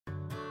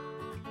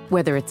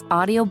Whether it's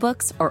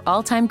audiobooks or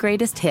all-time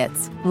greatest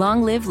hits,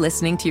 long live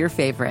listening to your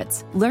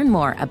favorites. Learn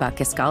more about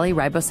Kisqali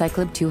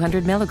Ribociclib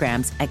 200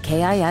 milligrams at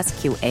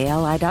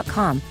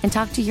KISQALI.com and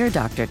talk to your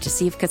doctor to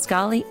see if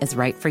Kisqali is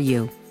right for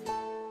you.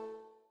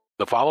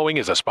 The following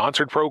is a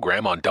sponsored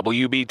program on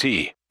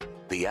WBT.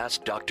 The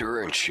Ask Dr.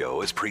 Ernst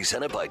Show is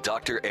presented by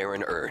Dr.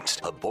 Aaron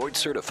Ernst, a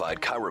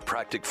board-certified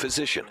chiropractic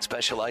physician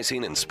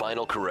specializing in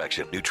spinal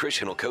correction,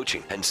 nutritional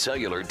coaching, and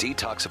cellular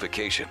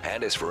detoxification,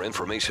 and is for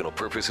informational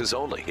purposes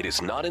only. It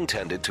is not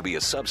intended to be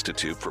a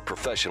substitute for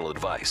professional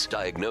advice,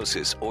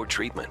 diagnosis, or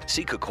treatment.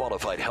 Seek a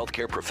qualified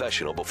healthcare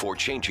professional before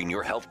changing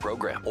your health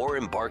program or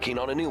embarking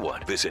on a new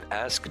one. Visit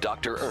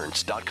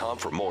AskDrErnst.com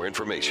for more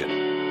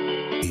information.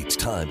 It's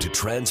time to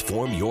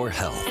transform your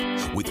health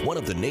with one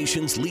of the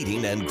nation's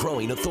leading and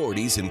growing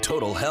authorities in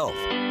total health.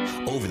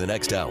 Over the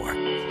next hour,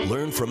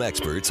 learn from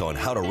experts on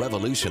how to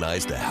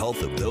revolutionize the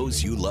health of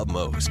those you love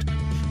most.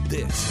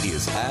 This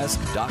is Ask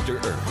Dr.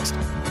 Ernst.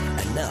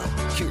 And now,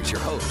 here's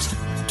your host,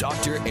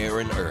 Dr.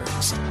 Aaron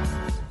Ernst.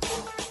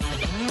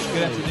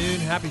 Good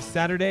afternoon. Happy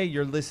Saturday.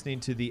 You're listening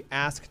to the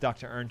Ask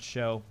Dr. Ernst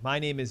Show. My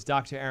name is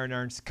Dr. Aaron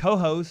Ernst,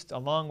 co-host,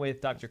 along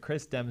with Dr.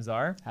 Chris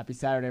Demzar. Happy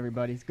Saturday,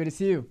 everybody. It's good to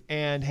see you.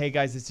 And hey,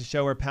 guys, it's a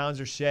show where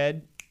pounds are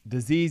shed,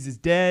 disease is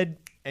dead,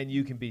 and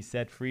you can be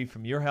set free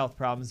from your health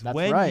problems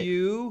when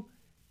you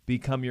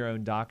become your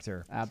own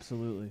doctor.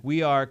 Absolutely.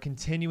 We are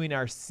continuing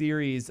our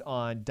series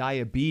on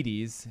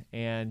diabetes,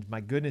 and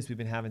my goodness, we've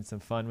been having some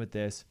fun with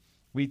this.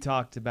 We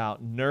talked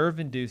about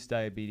nerve-induced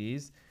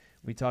diabetes.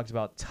 We talked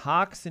about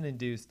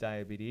toxin-induced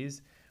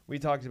diabetes. We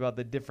talked about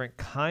the different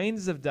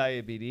kinds of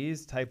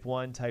diabetes, type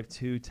 1, type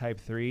 2, type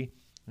 3.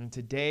 And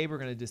today we're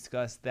going to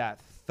discuss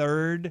that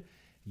third,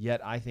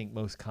 yet I think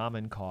most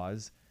common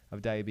cause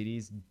of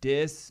diabetes,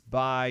 dysbiosis.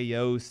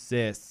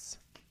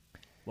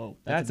 Whoa,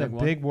 that's a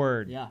big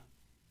word. Yeah.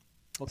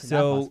 What can that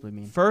So possibly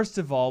mean? first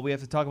of all, we have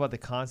to talk about the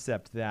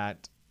concept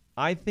that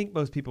I think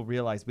most people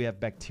realize we have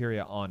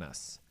bacteria on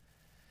us.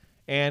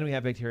 And we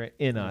have bacteria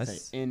in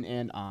us. In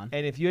and on.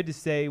 And if you had to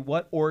say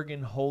what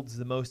organ holds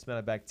the most amount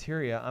of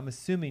bacteria, I'm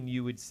assuming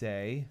you would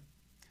say...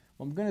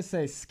 Well, I'm going to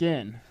say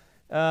skin.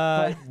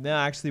 No,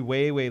 actually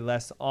way, way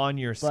less on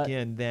your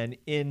skin than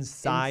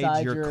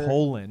inside your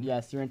colon.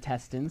 Yes, your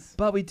intestines.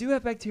 But we do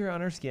have bacteria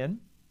on our skin.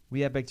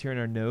 We have bacteria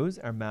in our nose,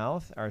 our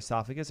mouth, our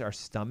esophagus, our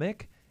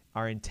stomach,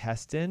 our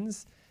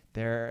intestines.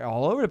 They're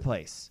all over the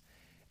place.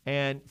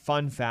 And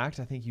fun fact,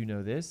 I think you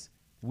know this,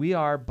 we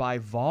are by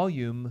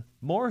volume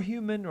more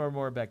human or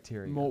more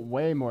bacteria?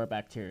 Way more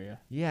bacteria.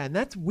 Yeah, and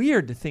that's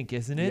weird to think,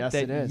 isn't it? Yes,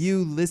 that it is.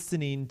 You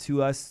listening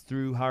to us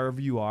through however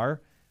you are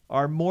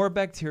more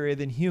bacteria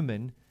than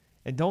human.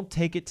 And don't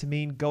take it to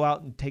mean go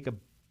out and take a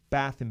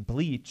bath in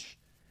bleach.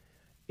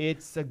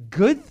 It's a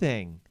good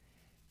thing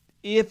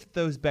if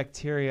those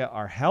bacteria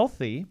are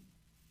healthy.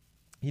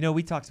 You know,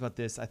 we talked about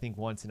this, I think,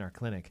 once in our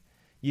clinic.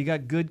 You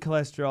got good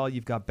cholesterol,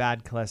 you've got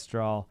bad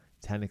cholesterol.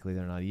 Technically,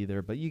 they're not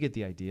either, but you get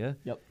the idea.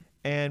 Yep.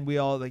 And we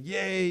all like,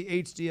 yay,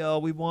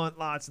 HDL. We want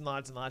lots and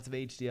lots and lots of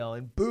HDL.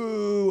 And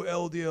boo,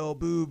 LDL,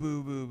 boo,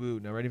 boo, boo, boo.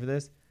 Now, ready for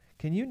this?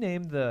 Can you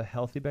name the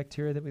healthy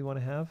bacteria that we want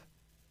to have?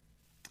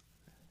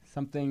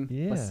 Something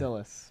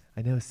bacillus.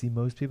 I know. See,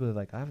 most people are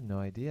like, I have no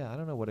idea. I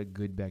don't know what a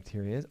good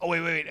bacteria is. Oh,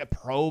 wait. A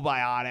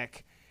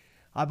probiotic.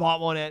 I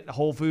bought one at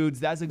Whole Foods.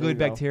 That's a good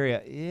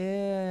bacteria.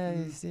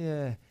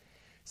 Yeah.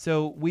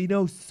 So we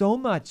know so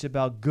much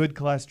about good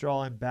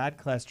cholesterol and bad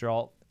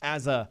cholesterol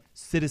as a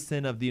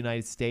citizen of the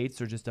United States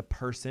or just a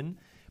person.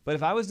 But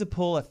if I was to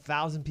pull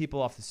 1,000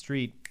 people off the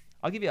street,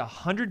 I'll give you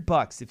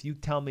 $100 if you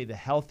tell me the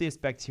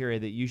healthiest bacteria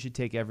that you should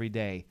take every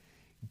day.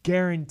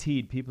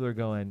 Guaranteed people are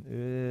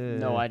going,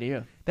 no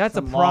idea. That's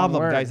a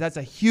problem, guys. That's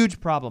a huge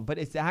problem. But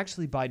it's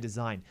actually by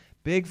design.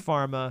 Big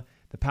Pharma,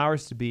 the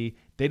powers to be,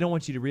 they don't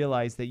want you to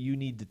realize that you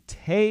need to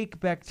take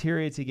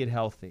bacteria to get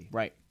healthy.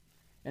 Right.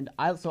 And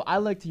I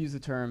like to use the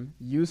term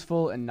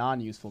useful and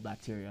non-useful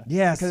bacteria.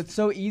 Yes. Because it's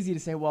so easy to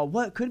say, well,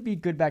 what could be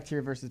good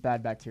bacteria versus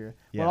bad bacteria?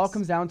 Yes. What it all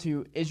comes down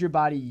to is your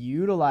body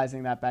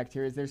utilizing that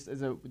bacteria. Is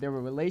there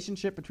a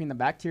relationship between the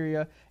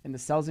bacteria and the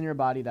cells in your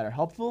body that are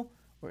helpful,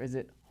 or is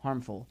it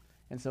harmful?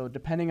 And so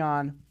depending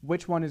on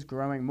which one is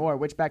growing more,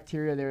 which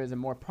bacteria there is a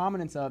more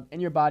prominence of in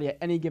your body at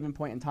any given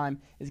point in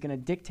time is going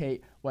to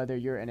dictate whether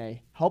you're in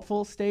a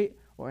helpful state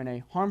or in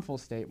a harmful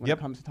state when it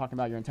comes to talking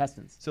about your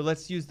intestines. So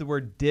let's use the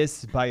word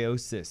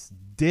dysbiosis.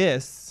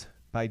 Dys,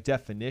 by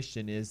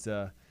definition, is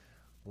a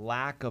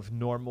lack of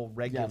normal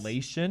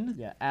regulation. Yes.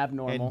 Yeah,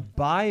 abnormal. And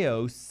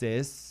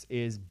biosis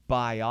is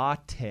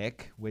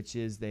biotic, which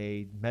is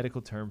a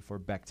medical term for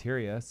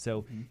bacteria.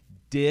 So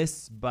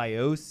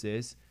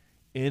dysbiosis,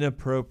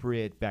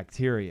 inappropriate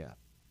bacteria.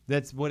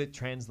 That's what it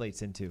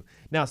translates into.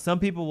 Now, some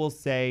people will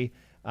say,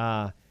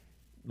 how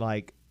do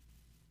I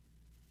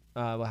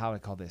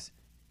call this?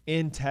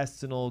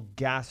 Intestinal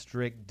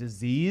gastric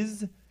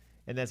disease,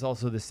 and that's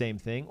also the same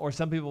thing. Or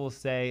some people will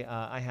say,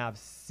 I have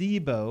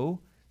SIBO,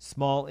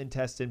 small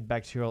intestine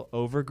bacterial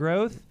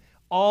overgrowth.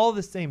 All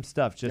the same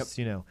stuff, just,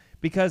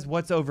 because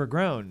what's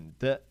overgrown?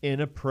 The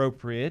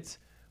inappropriate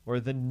or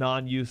the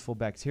non-useful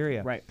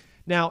bacteria. Right.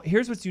 Now,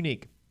 here's what's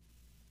unique.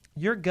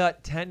 your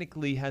gut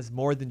technically has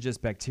more than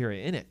just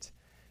bacteria in it.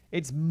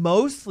 It's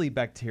mostly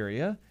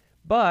bacteria,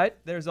 but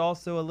there's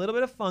also a little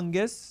bit of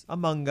fungus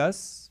among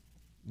us.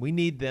 We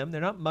need them.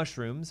 They're not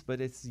mushrooms,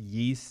 but it's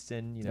yeast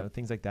and,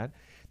 things like that.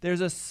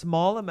 There's a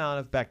small amount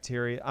of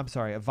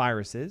of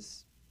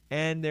viruses,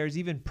 and there's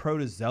even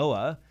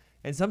protozoa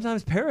and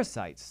sometimes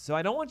parasites. So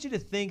I don't want you to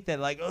think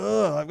that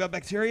I've got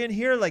bacteria in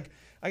here,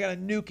 I got to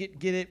nuke it,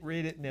 get it,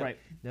 rid it. No, right.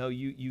 No,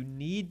 you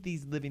need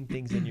these living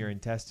things in your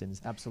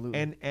intestines.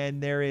 Absolutely.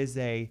 And there is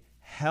a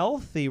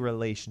healthy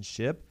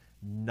relationship,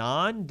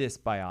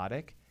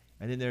 non-dysbiotic,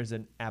 and then there's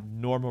an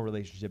abnormal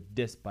relationship,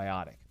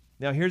 dysbiotic.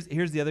 Now, here's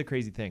the other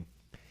crazy thing.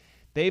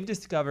 They've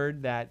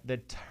discovered that the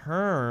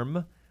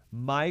term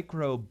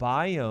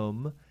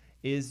microbiome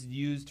is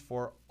used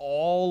for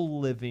all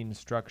living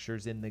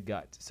structures in the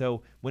gut.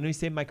 So when we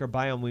say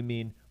microbiome, we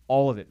mean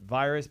all of it: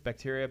 virus,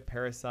 bacteria,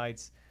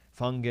 parasites,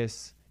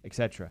 fungus,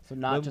 etc. So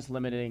not just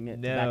limiting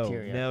it to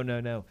bacteria.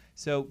 No.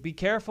 So be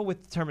careful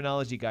with the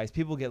terminology, guys.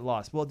 People get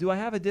lost. Well, do I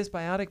have a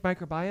dysbiotic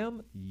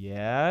microbiome?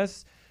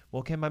 Yes.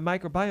 Well, can my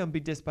microbiome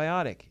be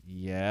dysbiotic?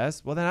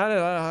 Yes. Well,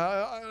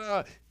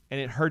 then and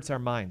it hurts our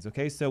minds,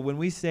 okay? So when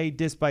we say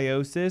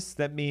dysbiosis,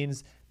 that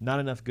means not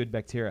enough good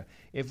bacteria.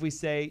 If we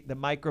say the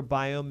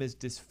microbiome is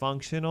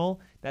dysfunctional,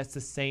 that's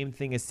the same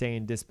thing as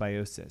saying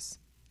dysbiosis,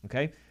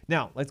 okay?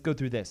 Now, let's go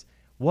through this.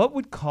 What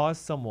would cause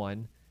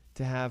someone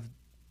to have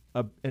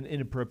an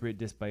inappropriate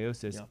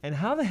dysbiosis? Yeah. And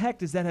how the heck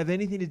does that have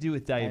anything to do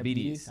with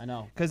diabetes? I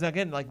know. Because,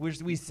 again, like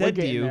we said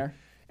to you,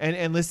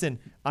 and listen,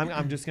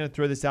 I'm just going to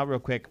throw this out real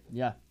quick.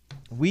 Yeah.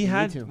 We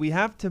have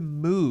to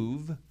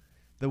move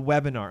the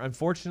webinar.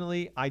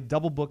 Unfortunately, I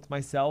double booked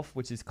myself,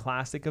 which is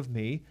classic of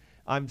me.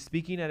 I'm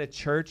speaking at a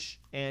church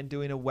and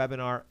doing a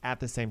webinar at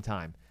the same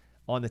time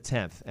on the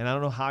 10th. And I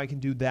don't know how I can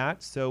do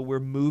that. So we're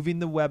moving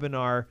the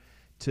webinar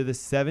to the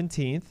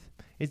 17th.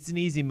 It's an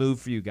easy move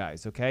for you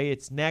guys, okay?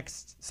 It's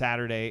next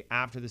Saturday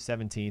after the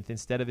 17th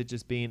instead of it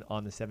just being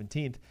on the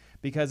 17th,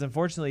 because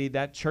unfortunately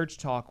that church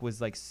talk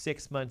was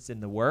 6 months in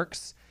the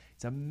works.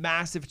 It's a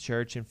massive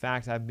church. In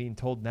fact, I'm being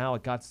told now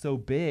it got so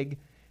big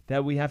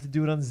that we have to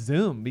do it on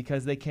Zoom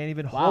because they can't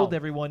even hold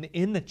everyone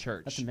in the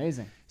church. That's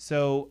amazing.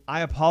 So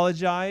I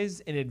apologize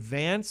in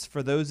advance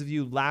for those of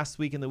you last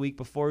week and the week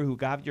before who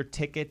got your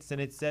tickets and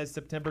it says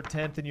September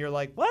 10th and you're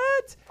like,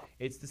 what?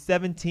 It's the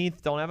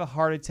 17th. Don't have a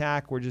heart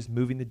attack. We're just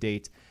moving the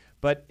date.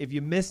 But if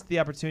you missed the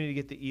opportunity to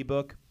get the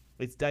ebook,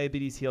 it's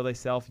Diabetes Heal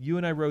Thyself. You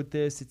and I wrote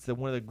this. It's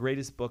one of the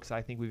greatest books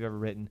I think we've ever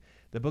written.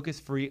 The book is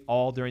free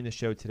all during the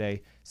show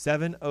today.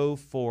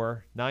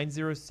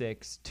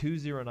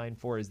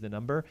 704-906-2094 is the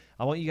number.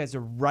 I want you guys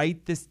to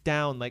write this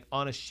down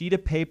on a sheet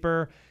of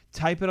paper,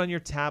 type it on your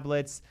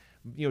tablets,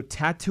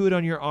 tattoo it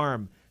on your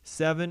arm.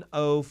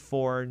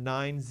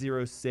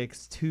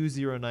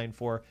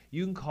 704-906-2094.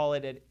 You can call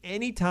it at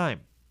any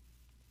time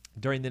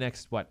during the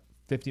next,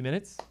 50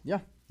 minutes? Yeah.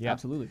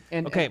 Absolutely.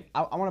 And okay. And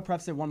I want to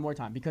preface it one more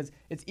time because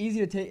it's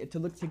easy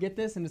to get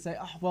this and to say,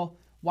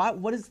 what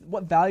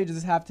value does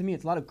this have to me?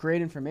 It's a lot of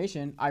great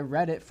information. I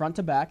read it front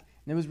to back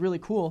and it was really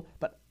cool,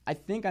 but I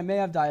think I may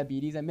have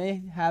diabetes. I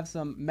may have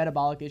some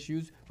metabolic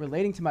issues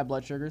relating to my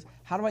blood sugars.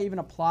 How do I even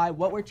apply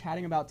what we're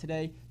chatting about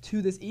today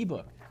to this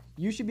ebook?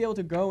 You should be able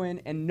to go in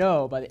and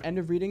know by the end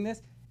of reading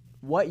this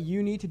what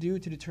you need to do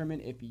to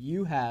determine if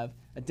you have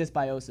a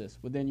dysbiosis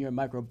within your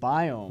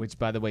microbiome. Which,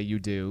 by the way, you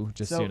do,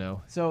 so you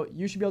know. So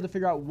you should be able to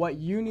figure out what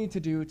you need to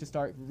do to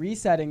start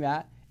resetting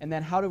that, and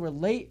then how to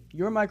relate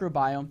your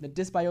microbiome, the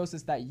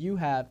dysbiosis that you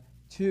have,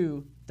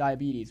 to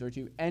diabetes or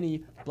to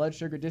any blood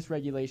sugar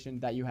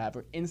dysregulation that you have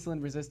or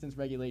insulin resistance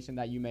regulation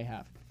that you may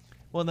have.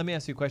 Well, let me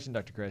ask you a question,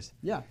 Dr. Chris.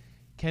 Yeah.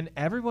 Can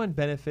everyone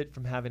benefit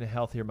from having a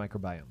healthier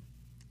microbiome?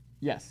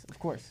 Yes, of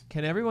course.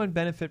 Can everyone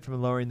benefit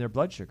from lowering their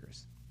blood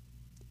sugars?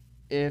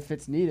 If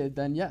it's needed,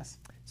 then yes.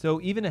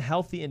 So even a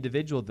healthy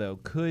individual, though,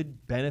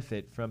 could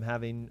benefit from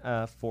having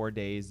 4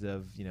 days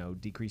of,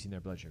 decreasing their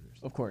blood sugars.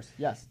 Of course,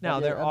 yes. Now,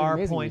 there are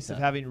points of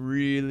having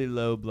really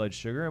low blood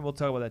sugar, and we'll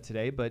talk about that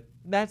today, but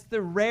that's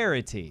the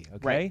rarity,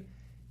 okay? Right.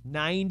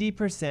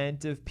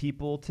 90% of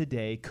people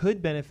today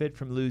could benefit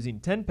from losing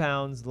 10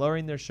 pounds,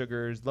 lowering their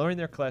sugars, lowering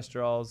their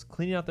cholesterols,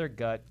 cleaning out their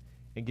gut,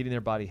 and getting their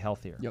body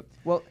healthier. Yep.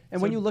 Well,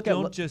 and when you look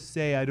don't just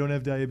say, I don't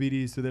have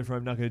diabetes, so therefore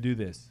I'm not going to do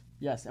this.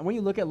 Yes, and when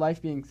you look at life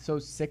being so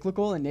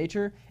cyclical in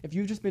nature, if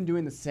you've just been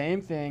doing the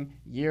same thing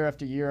year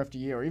after year after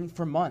year, or even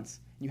for months,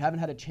 and you haven't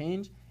had a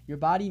change, your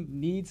body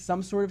needs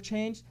some sort of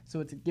change, so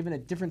it's given a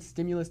different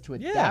stimulus to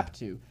adapt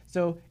to.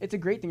 So it's a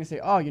great thing to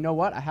say, you know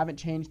what, I haven't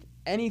changed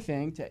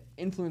anything to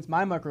influence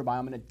my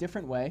microbiome in a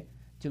different way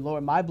to lower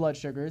my blood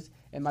sugars,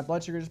 and my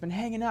blood sugars have been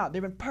hanging out.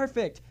 They've been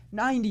perfect,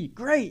 90,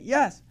 great,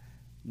 yes.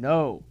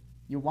 No,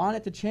 you want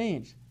it to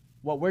change.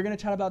 What we're going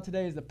to chat about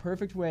today is the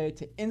perfect way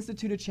to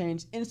institute a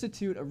change,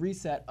 institute a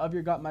reset of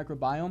your gut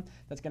microbiome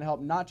that's going to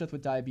help not just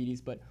with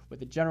diabetes, but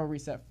with a general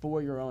reset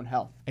for your own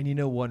health. And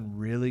one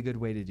really good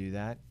way to do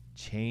that?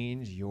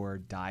 Change your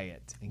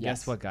diet. And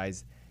guess what,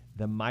 guys?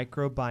 The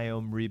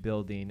microbiome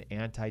rebuilding,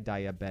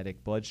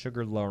 anti-diabetic, blood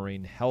sugar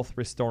lowering, health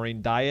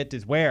restoring diet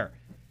is where?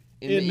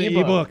 In the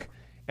ebook.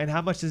 And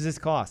how much does this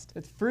cost?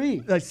 It's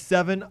free. Like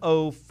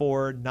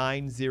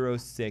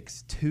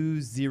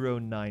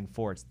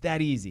 704-906-2094. It's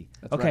that easy.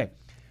 That's okay. right.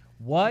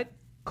 What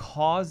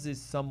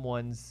causes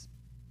someone's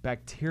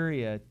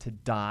bacteria to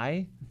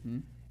die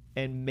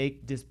and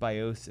make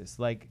dysbiosis?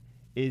 Like,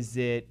 is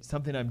it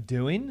something I'm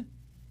doing?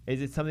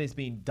 Is it something that's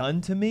being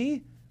done to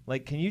me?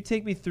 Like, can you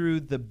take me through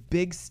the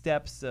big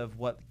steps of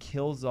what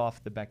kills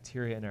off the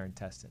bacteria in our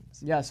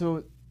intestines? Yeah,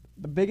 so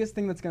the biggest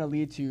thing that's going to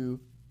lead to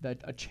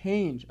a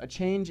change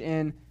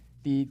in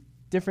the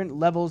different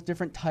levels,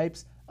 different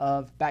types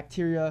of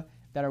bacteria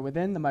that are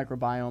within the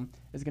microbiome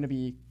is going to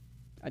be,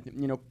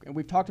 and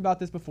we've talked about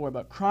this before,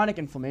 about chronic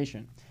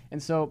inflammation.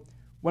 And so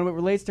when it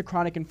relates to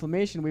chronic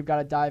inflammation, we've got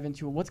to dive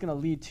into what's going to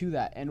lead to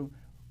that. And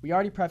we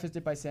already prefaced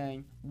it by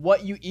saying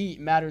what you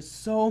eat matters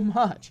so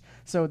much.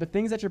 So the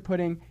things that you're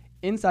putting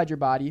inside your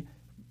body,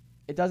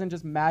 it doesn't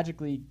just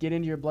magically get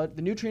into your blood.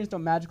 The nutrients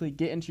don't magically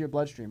get into your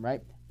bloodstream,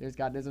 right? There's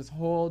this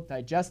whole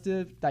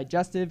digestive,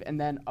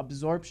 and then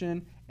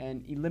absorption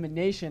and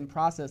elimination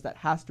process that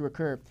has to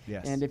occur.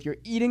 Yes. And if you're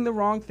eating the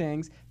wrong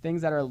things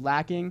that are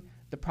lacking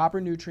the proper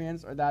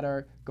nutrients or that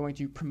are going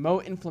to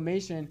promote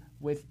inflammation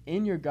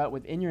within your gut,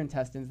 within your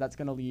intestines, that's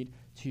going to lead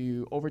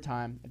to, over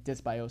time, a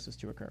dysbiosis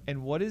to occur.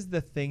 And what is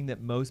the thing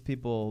that most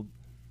people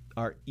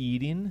are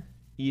eating,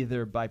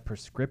 either by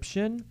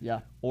prescription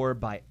or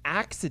by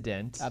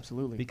accident?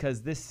 Absolutely.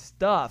 Because this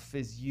stuff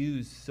is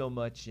used so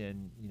much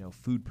in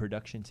food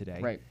production today.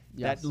 Right.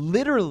 Yes. That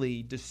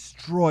literally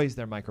destroys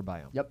their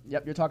microbiome. Yep.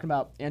 You're talking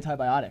about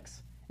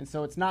antibiotics. And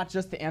so it's not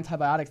just the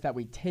antibiotics that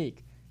we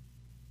take.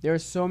 There are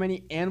so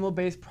many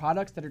animal-based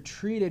products that are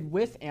treated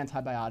with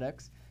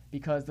antibiotics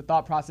because the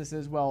thought process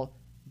is, well,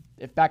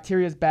 if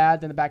bacteria is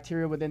bad, then the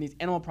bacteria within these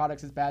animal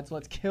products is bad. So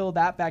let's kill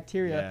that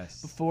bacteria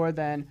before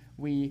then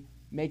we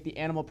make the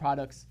animal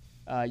products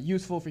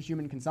useful for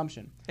human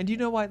consumption. And do you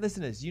know why?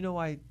 Listen to this. Do you know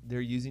why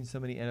they're using so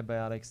many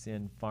antibiotics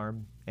in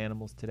farm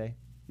animals today?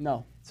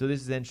 No. So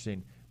this is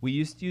interesting. We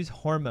used to use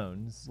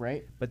hormones,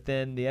 right? But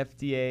then the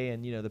FDA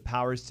and the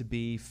powers to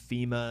be,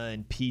 FEMA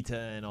and PETA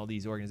and all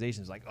these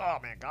organizations, like, oh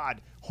my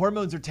God,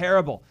 hormones are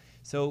terrible.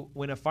 So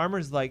when a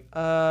farmer's like,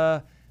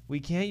 we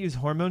can't use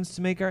hormones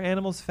to make our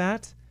animals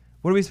fat,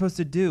 what are we supposed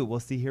to do? Well,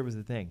 see, here was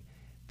the thing.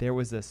 There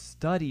was a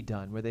study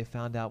done where they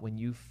found out when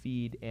you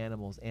feed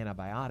animals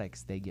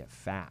antibiotics, they get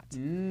fat.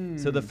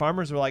 So the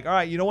farmers were like, all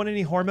right, you don't want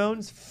any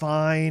hormones?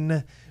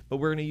 Fine, but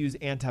we're going to use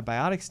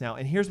antibiotics now.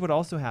 And here's what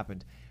also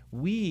happened.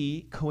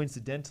 We,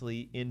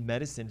 coincidentally, in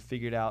medicine,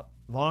 figured out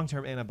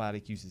long-term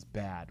antibiotic use is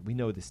bad. We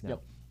know this now.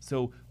 Yep.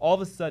 So all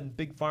of a sudden,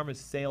 Big Pharma's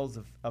sales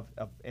of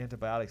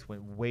antibiotics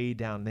went way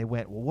down. They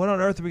went, well, what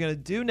on earth are we going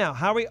to do now?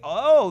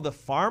 The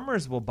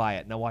farmers will buy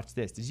it. Now watch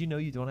this. Did you know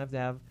you don't have to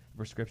have a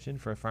prescription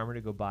for a farmer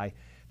to go buy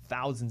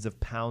thousands of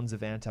pounds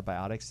of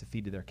antibiotics to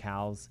feed to their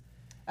cows?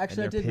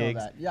 Actually, I did pigs.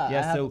 know that.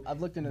 Yeah, so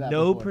I've looked into that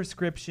no before.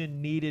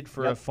 prescription needed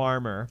for a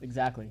farmer.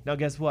 Exactly. Now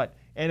guess what?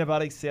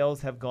 Antibiotic sales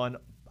have gone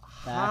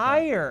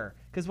higher.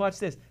 Because watch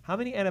this. How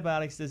many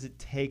antibiotics does it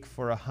take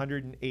for a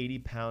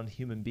 180-pound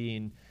human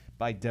being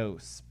by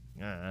dose?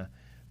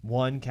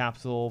 One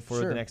capsule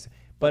for the next.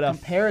 But a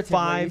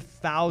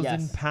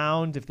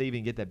 5,000-pound, if they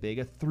even get that big,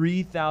 a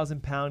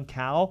 3,000-pound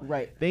cow,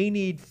 they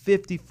need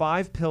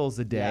 55 pills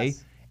a day.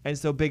 Yes. And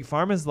so Big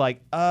Pharma's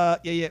like,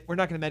 we're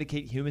not going to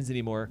medicate humans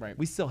anymore. Right.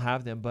 We still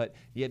have them, but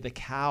the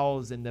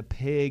cows and the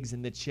pigs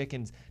and the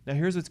chickens. Now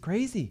here's what's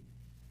crazy.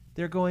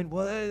 They're going,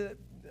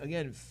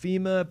 again,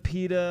 FEMA,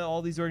 PETA,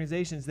 all these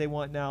organizations, they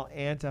want now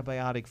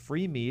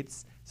antibiotic-free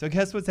meats. So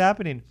guess what's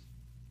happening?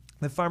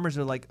 The farmers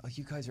are like, oh,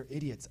 you guys are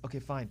idiots. Okay,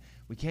 fine.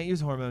 We can't use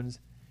hormones.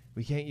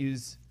 We can't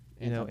use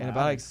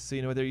antibiotics. So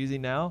you know what they're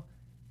using now?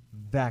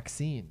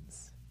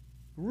 Vaccines.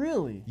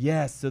 Really?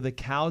 Yes. So the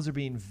cows are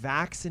being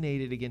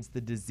vaccinated against the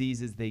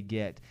diseases they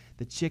get.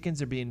 The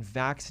chickens are being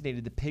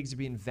vaccinated. The pigs are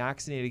being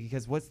vaccinated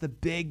because what's the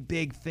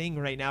big thing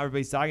right now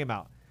everybody's talking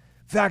about?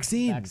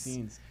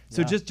 Vaccines.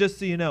 So just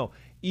so you know,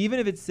 even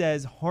if it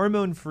says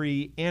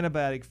hormone-free,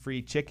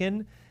 antibiotic-free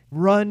chicken,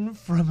 run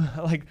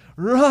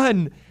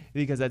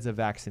because that's a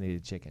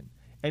vaccinated chicken.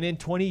 And in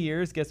 20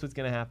 years, guess what's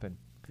going to happen?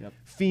 Yep.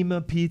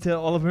 FEMA, PETA,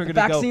 all of them are going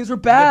to go. Vaccines were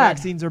bad. The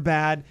vaccines are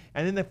bad.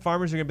 And then the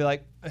farmers are going to be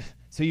like,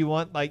 so you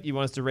want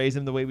us to raise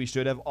them the way we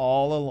should have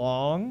all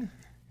along?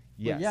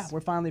 Yes. Well, we're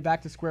finally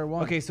back to square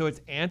one. Okay, so it's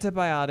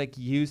antibiotic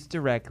use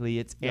directly.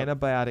 It's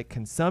antibiotic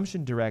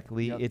consumption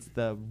directly. It's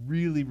the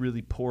really,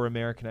 really poor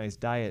Americanized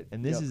diet.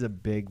 And this is a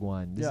big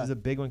one. This is a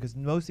big one because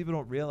most people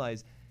don't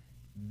realize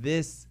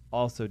this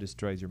also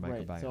destroys your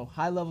microbiome. Right. So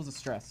high levels of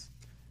stress.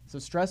 So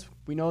stress,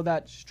 we know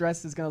that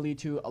stress is going to lead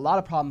to a lot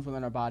of problems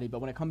within our body,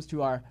 but when it comes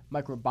to our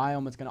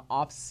microbiome, it's going to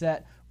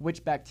offset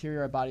which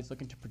bacteria our body's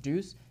looking to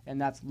produce, and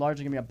that's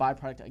largely going to be a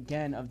byproduct,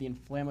 again, of the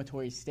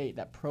inflammatory state,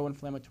 that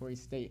pro-inflammatory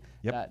state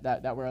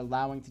that we're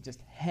allowing to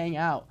just hang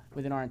out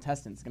within our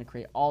intestines. It's going to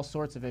create all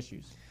sorts of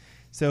issues.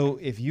 So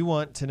if you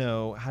want to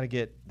know how to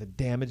get the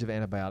damage of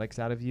antibiotics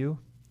out of you,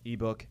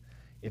 ebook.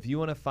 If you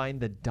want to find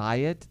the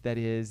diet that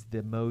is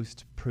the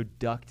most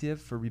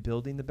productive for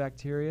rebuilding the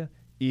bacteria,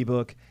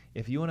 ebook.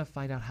 If you want to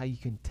find out how you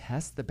can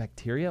test the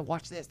bacteria,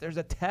 watch this. There's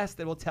a test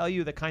that will tell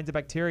you the kinds of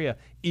bacteria.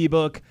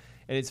 Ebook,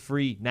 and it's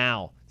free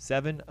now.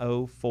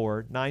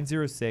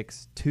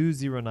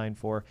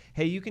 704-906-2094.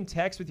 Hey, you can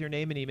text with your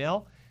name and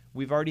email.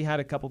 We've already had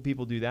a couple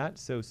people do that.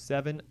 So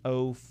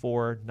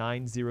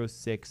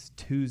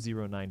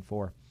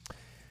 704-906-2094.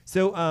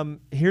 So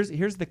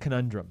here's the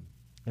conundrum,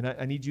 and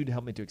I need you to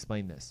help me to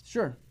explain this.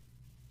 Sure.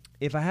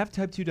 If I have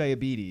type 2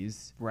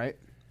 diabetes, Right.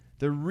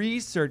 the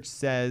research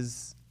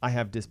says I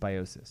have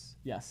dysbiosis.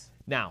 Yes.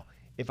 Now,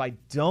 if I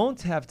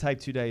don't have type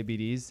 2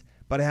 diabetes,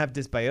 but I have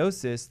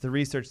dysbiosis, the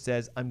research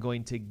says I'm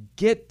going to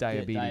get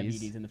diabetes. Get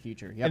diabetes in the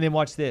future. Yep. And then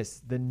watch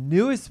this. The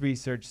newest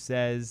research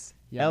says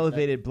Yeah,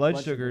 elevated blood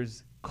blood sugars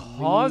sugar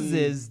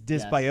causes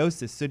Yes.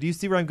 dysbiosis. So do you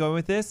see where I'm going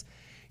with this?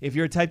 If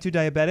you're a type 2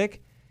 diabetic,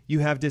 you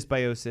have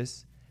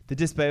dysbiosis. The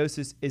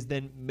dysbiosis is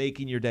then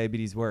making your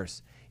diabetes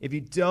worse. If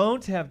you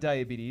don't have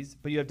diabetes,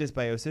 but you have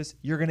dysbiosis,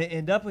 you're going to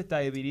end up with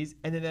diabetes,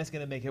 and then that's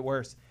going to make it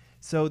worse.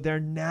 So they're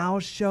now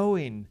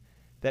showing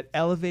that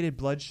elevated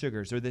blood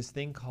sugars, or this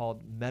thing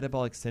called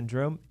metabolic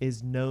syndrome,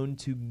 is known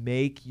to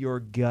make your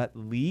gut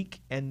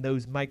leak, and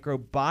those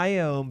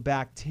microbiome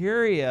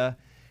bacteria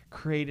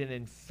create an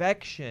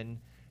infection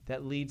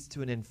that leads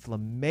to an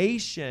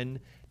inflammation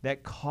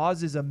that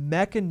causes a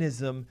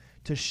mechanism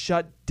to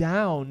shut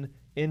down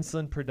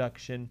insulin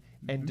production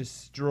and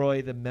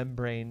destroy the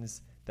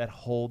membranes that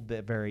hold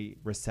the very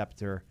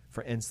receptor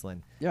for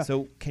insulin. Yeah,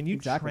 So can you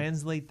exactly.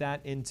 translate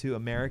that into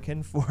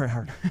American for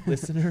our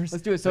listeners?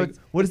 Let's do it. So it's-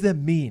 what does that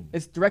mean?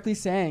 It's directly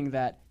saying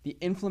that the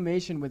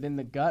inflammation within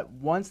the gut,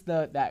 once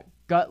that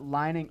gut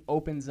lining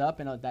opens up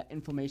and that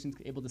inflammation is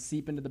able to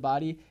seep into the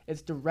body,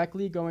 it's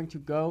directly going to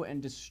go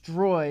and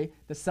destroy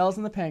the cells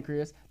in the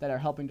pancreas that are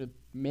helping to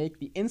make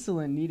the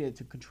insulin needed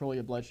to control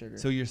your blood sugar.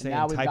 So you're And saying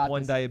now we've type got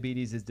 1 this-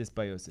 diabetes is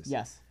dysbiosis.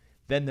 Yes,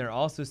 Then they're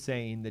also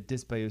saying that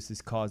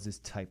dysbiosis causes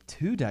type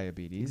 2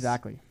 diabetes.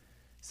 exactly.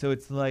 So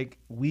it's like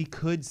we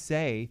could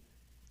say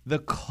the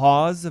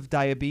cause of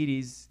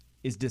diabetes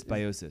is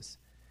dysbiosis.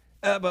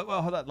 But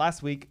hold on.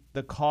 Last week,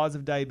 the cause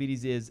of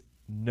diabetes is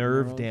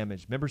nerve Nerve.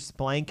 damage. Remember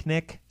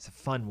splanchnic? It's a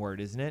fun word,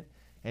 isn't it?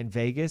 And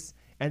Vegas.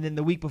 And then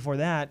the week before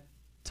that,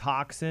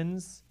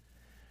 toxins.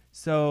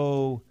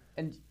 So,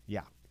 And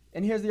yeah.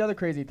 And here's the other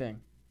crazy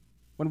thing.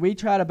 When we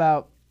chat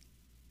about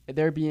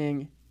there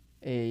being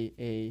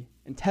a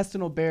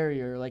intestinal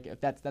barrier, like if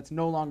that's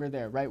no longer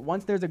there, right?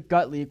 Once there's a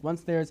gut leak,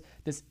 once there's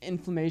this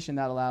inflammation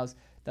that allows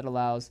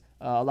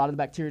a lot of the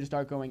bacteria to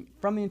start going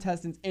from the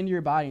intestines into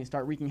your body and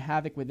start wreaking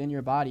havoc within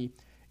your body,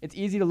 it's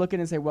easy to look at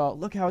it and say, well,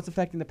 look how it's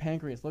affecting the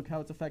pancreas, look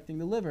how it's affecting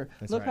the liver,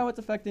 That's look right. how it's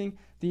affecting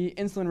the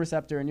insulin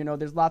receptor. And,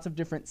 there's lots of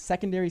different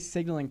secondary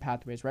signaling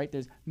pathways, right?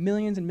 There's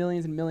millions and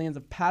millions and millions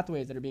of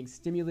pathways that are being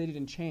stimulated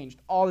and changed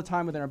all the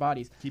time within our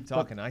bodies. Keep But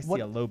talking. I what-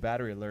 see a low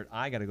battery alert.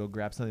 I got to go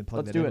grab something to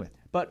plug Let's that do in it. with.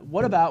 But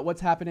what about what's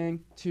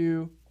happening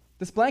to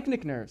the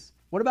splanchnic nerves?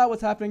 What about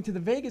what's happening to the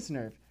vagus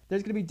nerve?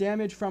 There's going to be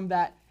damage from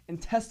that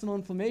intestinal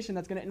inflammation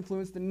that's going to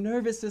influence the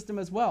nervous system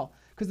as well,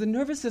 because the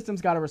nervous system's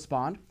got to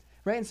respond,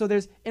 right? And so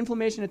there's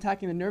inflammation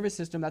attacking the nervous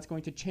system that's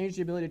going to change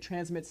the ability to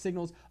transmit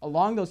signals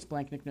along those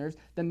splanchnic nerves.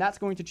 Then that's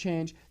going to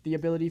change the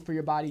ability for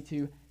your body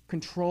to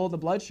control the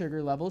blood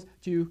sugar levels,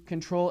 to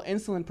control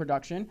insulin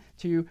production,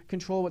 to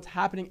control what's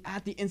happening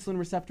at the insulin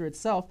receptor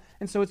itself.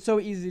 And so it's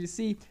so easy to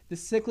see the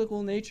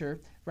cyclical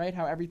nature, right?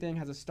 How everything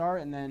has a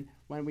start, and then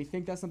when we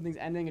think that something's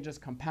ending, it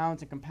just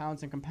compounds and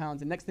compounds and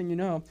compounds. And next thing you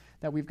know,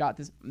 that we've got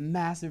this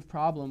massive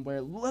problem where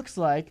it looks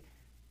like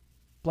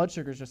blood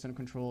sugar is just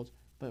uncontrolled,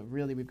 but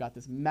really we've got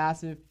this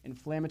massive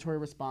inflammatory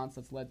response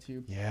that's led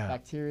to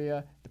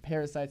bacteria, the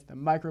parasites, the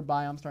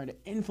microbiome starting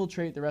to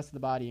infiltrate the rest of the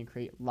body and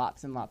create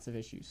lots and lots of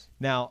issues.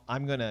 Now,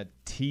 I'm going to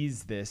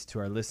tease this to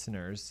our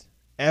listeners.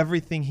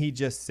 Everything he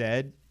just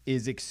said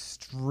is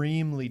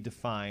extremely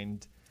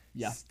defined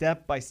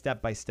step by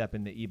step by step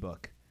in the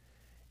ebook.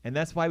 And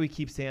that's why we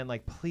keep saying,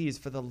 like, please,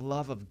 for the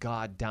love of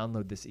God,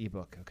 download this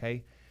ebook,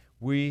 okay?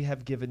 We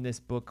have given this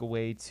book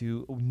away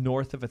to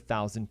north of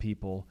 1,000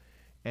 people.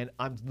 And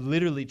I'm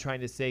literally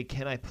trying to say,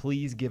 can I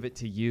please give it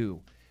to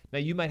you? Now,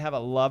 you might have a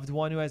loved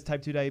one who has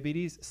type 2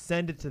 diabetes.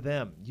 Send it to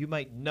them. You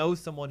might know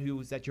someone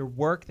who's at your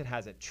work that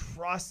has it.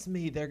 Trust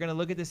me, they're going to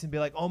look at this and be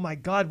like, oh, my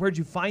God, where'd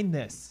you find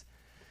this?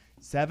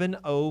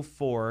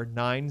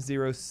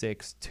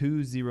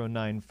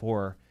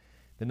 704-906-2094.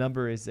 The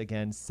number is,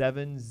 again,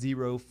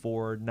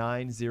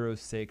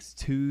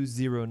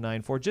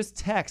 704-906-2094. Just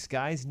text,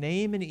 guys.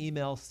 Name and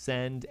email,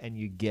 send, and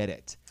you get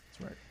it.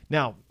 That's right.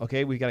 Now,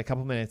 okay, we got a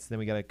couple minutes, then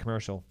we got a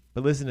commercial.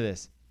 But listen to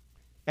this.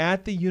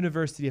 At the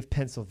University of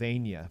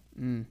Pennsylvania,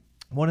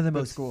 one of the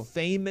most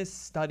famous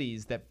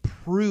studies that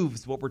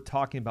proves what we're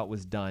talking about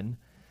was done.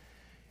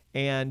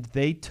 And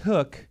they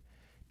took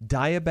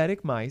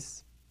diabetic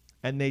mice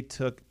and they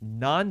took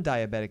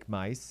non-diabetic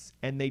mice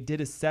and they did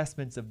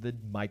assessments of the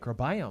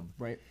microbiome.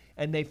 Right.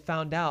 And they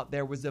found out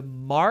there was a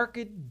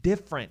marked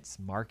difference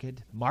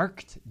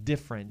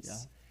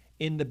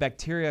in the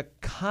bacteria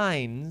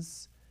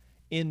kinds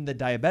in the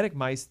diabetic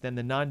mice than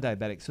the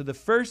non-diabetic. So the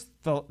first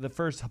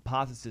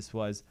hypothesis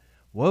was,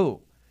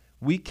 whoa,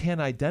 we can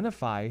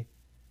identify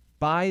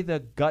by the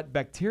gut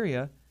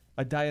bacteria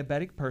a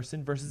diabetic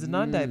person versus a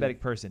non-diabetic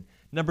person.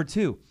 Number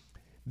 2,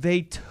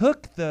 they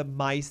took the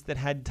mice that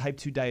had type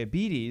 2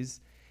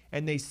 diabetes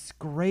and they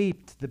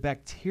scraped the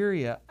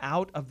bacteria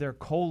out of their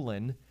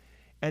colon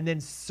and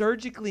then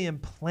surgically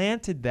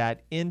implanted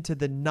that into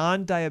the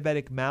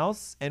non-diabetic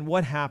mouse. And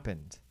what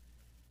happened?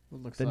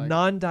 The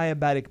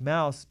non-diabetic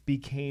mouse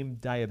became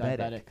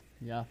diabetic.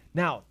 Yeah.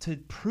 Now, to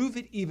prove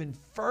it even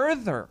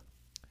further,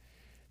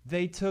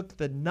 they took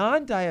the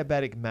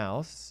non-diabetic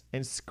mouse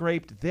and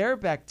scraped their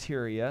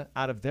bacteria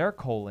out of their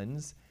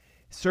colons,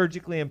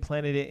 surgically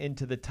implanted it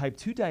into the type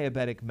 2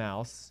 diabetic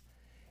mouse,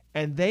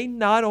 and they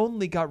not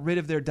only got rid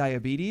of their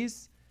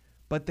diabetes,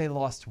 but they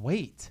lost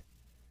weight.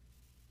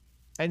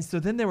 And so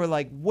then they were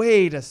like,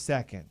 wait a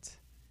second.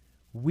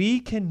 We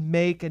can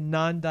make a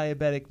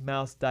non-diabetic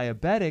mouse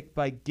diabetic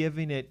by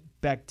giving it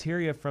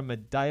bacteria from a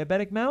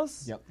diabetic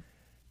mouse? Yep.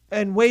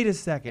 And wait a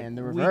second. And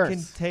the reverse. We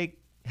can take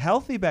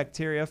healthy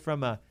bacteria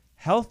from a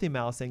healthy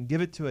mouse and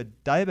give it to a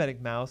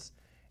diabetic mouse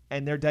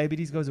and their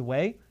diabetes goes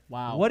away?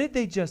 Wow. What did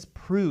they just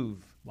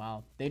prove?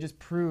 Wow. They just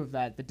proved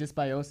that the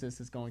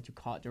dysbiosis is going to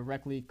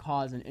directly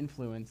cause and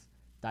influence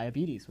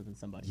diabetes within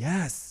somebody.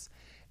 Yes.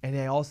 And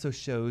it also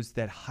shows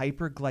that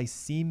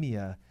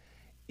hyperglycemia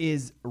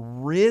is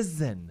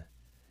risen.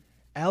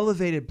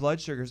 Elevated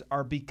blood sugars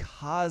are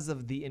because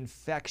of the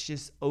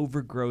infectious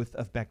overgrowth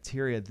of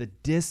bacteria, the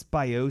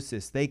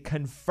dysbiosis. They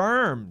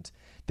confirmed.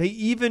 They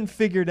even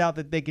figured out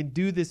that they can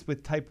do this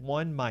with type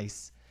 1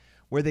 mice,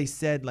 where they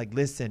said, like,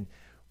 listen,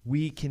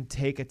 we can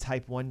take a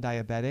type 1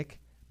 diabetic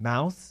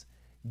mouse,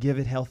 give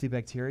it healthy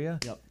bacteria.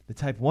 Yep. The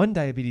type 1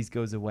 diabetes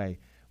goes away.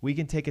 We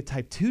can take a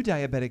type 2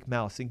 diabetic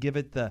mouse and give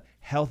it the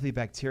healthy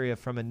bacteria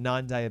from a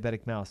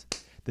non-diabetic mouse.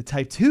 The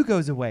type 2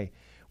 goes away.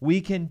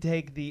 We can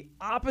take the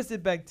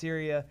opposite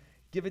bacteria,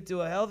 give it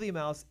to a healthy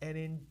mouse, and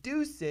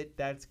induce it.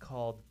 That's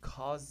called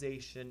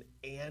causation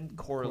and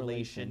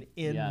correlation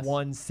in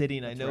one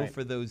sitting. I know right.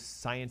 for those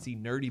sciencey,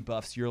 nerdy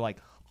buffs, you're like,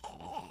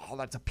 oh,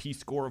 that's a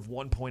p-score of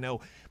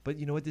 1.0. But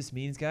you know what this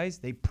means, guys?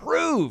 They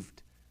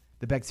proved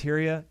the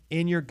bacteria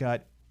in your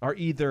gut are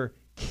either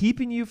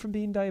keeping you from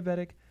being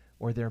diabetic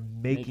or they're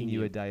making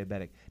you a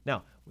diabetic.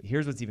 Now,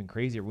 here's what's even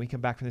crazier. When we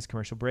come back from this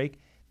commercial break,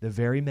 the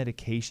very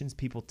medications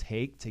people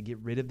take to get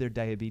rid of their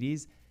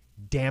diabetes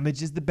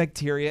damages the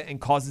bacteria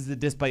and causes the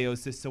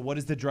dysbiosis. So what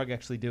is the drug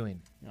actually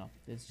doing? No,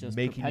 it's just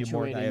making you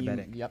more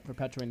diabetic.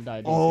 Perpetuating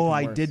diabetes. Oh,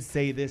 I did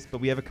say this, but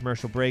we have a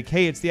commercial break.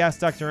 Hey, it's the Ask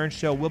Dr. Ernst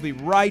Show. We'll be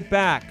right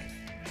back.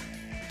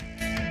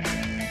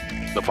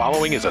 The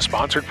following is a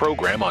sponsored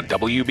program on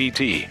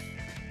WBT.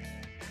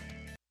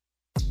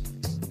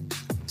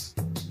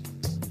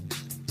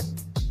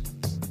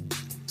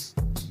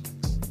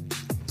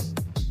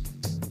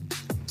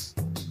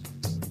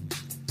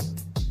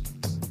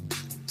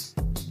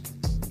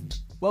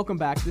 Welcome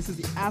back. This is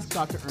the Ask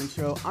Dr. Ernst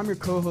Show. I'm your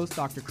co-host,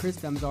 Dr. Chris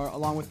Demzar,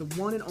 along with the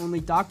one and only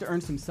Dr.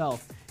 Ernst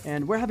himself.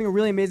 And we're having a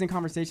really amazing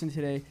conversation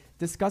today,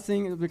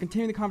 we're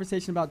continuing the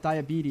conversation about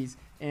diabetes,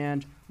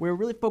 and we're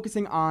really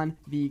focusing on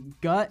the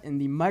gut and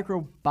the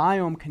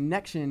microbiome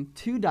connection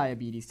to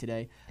diabetes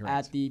today.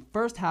 Correct. At the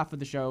first half of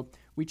the show,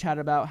 we chatted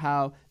about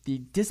how the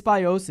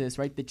dysbiosis,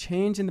 right, the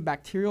change in the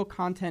bacterial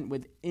content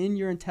within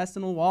your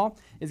intestinal wall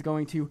is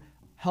going to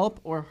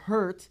help or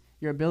hurt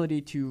your ability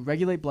to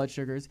regulate blood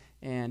sugars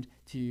and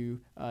to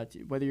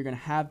whether you're going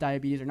to have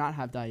diabetes or not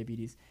have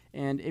diabetes.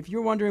 And if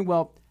you're wondering,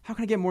 well, how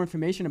can I get more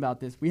information about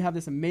this? We have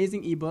this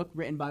amazing ebook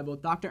written by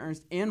both Dr.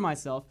 Ernst and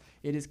myself.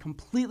 It is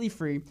completely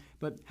free.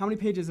 But how many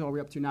pages are we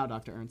up to now,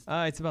 Dr. Ernst?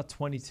 It's about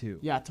 22.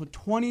 Yeah, so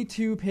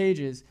 22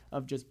 pages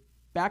of just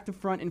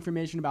back-to-front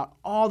information about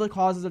all the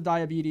causes of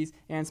diabetes,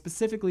 and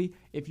specifically,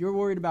 if you're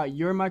worried about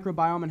your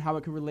microbiome and how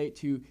it can relate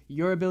to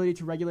your ability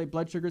to regulate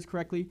blood sugars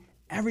correctly,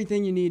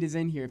 everything you need is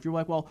in here. If you're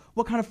like, well,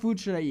 what kind of food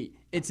should I eat?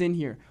 It's in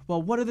here.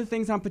 Well, what are the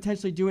things I'm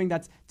potentially doing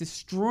that's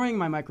destroying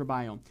my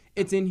microbiome?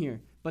 It's in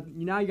here. But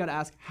now you got to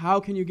ask, how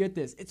can you get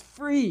this? It's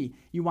free.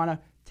 You want to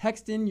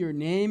text in your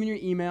name and your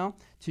email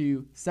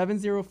to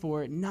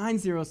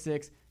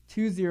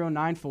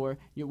 704-906-2094.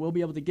 You will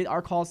be able to get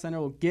our call center.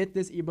 Will get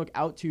this ebook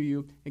out to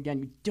you. Again,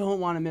 you don't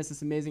want to miss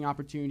this amazing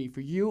opportunity for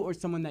you or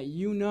someone that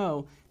you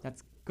know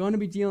that's going to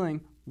be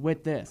dealing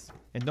with this.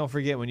 And don't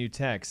forget, when you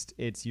text,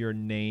 it's your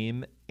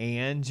name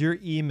and your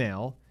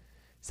email.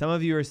 Some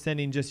of you are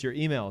sending just your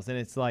emails, and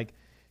it's like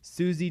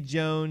Susie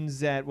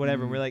Jones at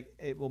whatever. And we're like,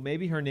 well,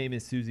 maybe her name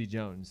is Susie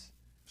Jones.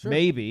 Sure.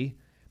 Maybe.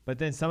 But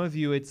then some of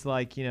you, it's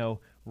like,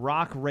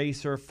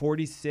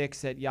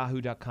 rockracer46 at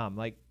yahoo.com.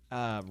 Like,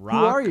 Rock Who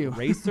are you?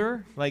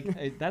 Racer?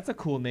 Like, that's a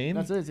cool name.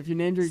 That's it. If you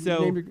named your...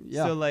 So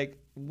like,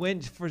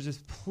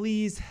 just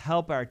please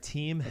help our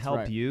team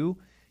help you.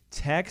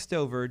 Text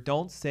over.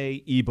 Don't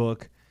say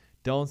ebook.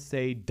 Don't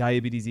say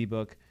diabetes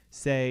ebook.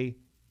 Say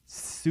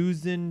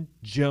Susan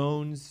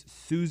Jones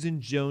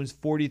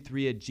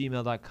 43 at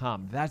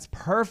gmail.com. That's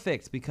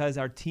perfect because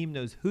our team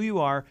knows who you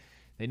are.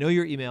 They know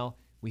your email.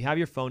 We have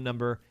your phone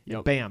number. Yep.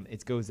 And bam,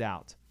 it goes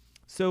out.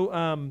 So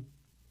I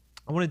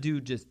want to do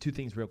just two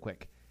things real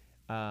quick.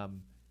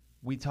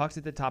 we talked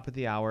at the top of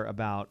the hour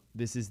about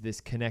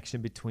this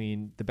connection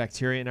between the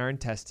bacteria in our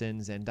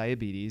intestines and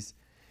diabetes.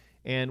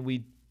 And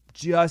we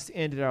just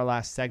ended our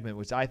last segment,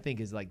 which I think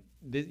is like,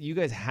 you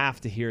guys have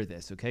to hear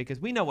this, okay? Because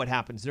we know what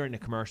happens during the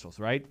commercials,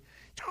 right?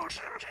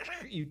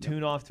 You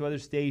tune off to other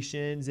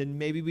stations, and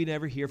maybe we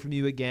never hear from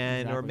you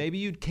again. Exactly. Or maybe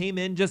you came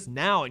in just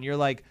now, and you're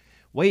like,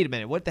 wait a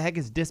minute, what the heck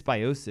is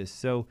dysbiosis?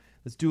 So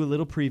let's do a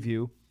little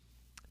preview.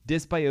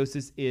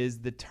 Dysbiosis is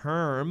the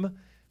term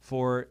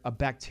for a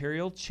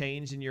bacterial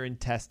change in your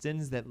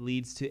intestines that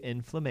leads to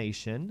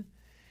inflammation.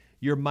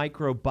 Your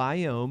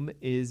microbiome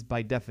is,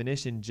 by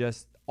definition,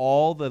 just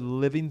all the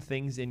living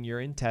things in your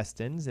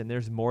intestines, and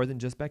there's more than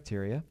just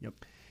bacteria. Yep.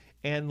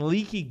 And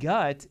leaky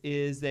gut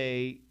is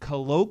a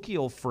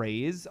colloquial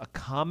phrase, a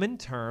common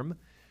term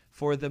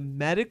for the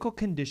medical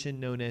condition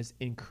known as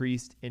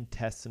increased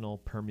intestinal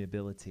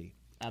permeability.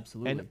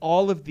 Absolutely. And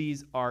all of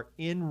these are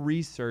in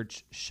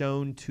research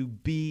shown to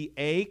be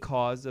a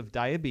cause of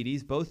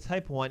diabetes, both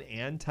type 1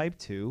 and type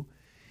 2.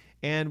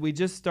 And we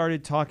just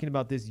started talking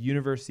about this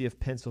University of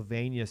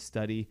Pennsylvania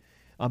study,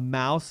 a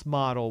mouse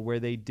model where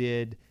they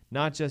did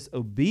not just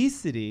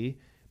obesity,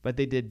 but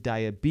they did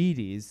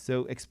diabetes.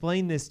 So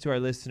explain this to our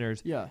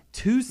listeners. Yeah.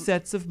 2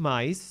 sets of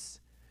mice,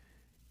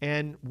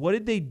 and what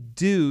did they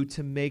do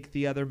to make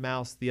the other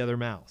mouse the other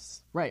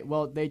mouse? Right.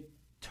 Well, they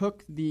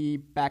took the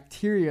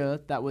bacteria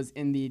that was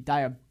in the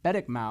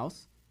diabetic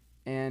mouse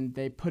and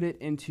they put it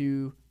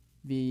into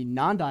the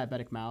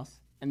non-diabetic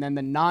mouse, and then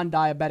the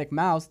non-diabetic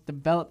mouse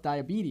developed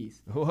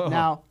diabetes. Whoa.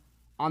 Now,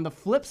 on the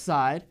flip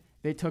side,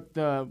 they took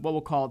what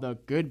we'll call the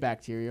good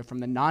bacteria from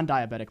the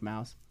non-diabetic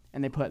mouse,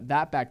 and they put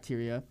that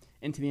bacteria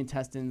into the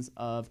intestines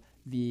of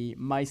the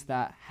mice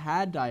that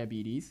had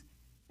diabetes,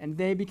 and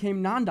they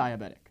became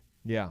non-diabetic.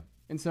 Yeah.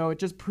 And so it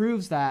just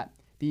proves that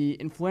the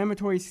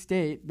inflammatory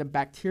state, the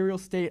bacterial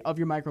state of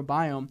your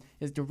microbiome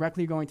is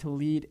directly going to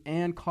lead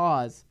and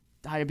cause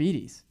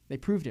diabetes. They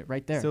proved it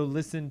right there. So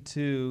listen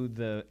to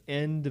the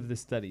end of the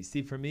study.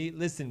 See, for me,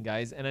 listen,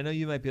 guys, and I know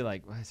you might be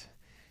like, what?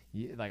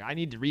 Like, I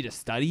need to read a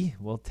study?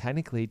 Well,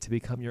 technically, to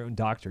become your own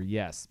doctor,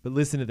 yes. But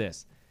listen to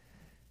this.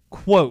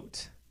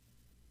 Quote,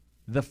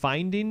 the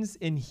findings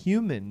in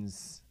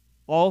humans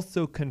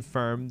also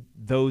confirm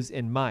those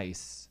in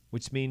mice,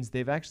 which means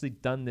they've actually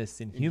done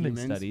this in human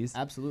humans, studies.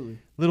 Absolutely. A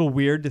little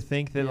weird to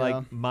think that, Yeah.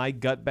 like, my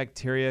gut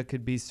bacteria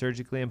could be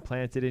surgically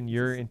implanted in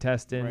your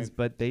intestines, Right.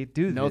 but they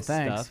do No this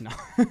thanks. stuff.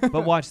 No.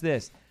 But watch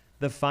this.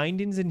 The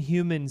findings in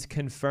humans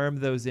confirm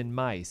those in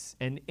mice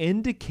and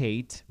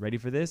indicate, ready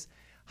for this,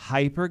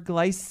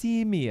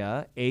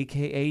 hyperglycemia,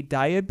 aka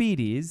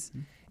diabetes,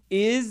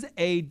 is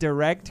a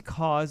direct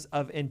cause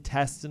of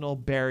intestinal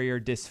barrier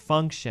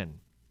dysfunction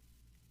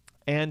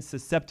and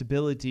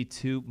susceptibility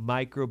to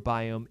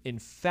microbiome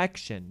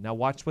infection. Now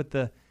watch what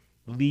the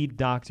lead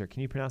doctor,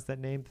 can you pronounce that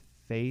name?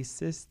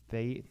 Thaiss?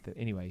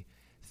 Anyway,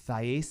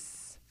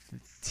 Thaiss,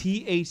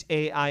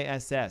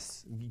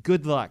 Thaiss.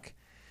 Good luck.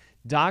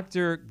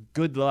 Dr.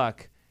 Good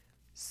Luck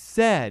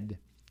said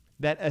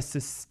that a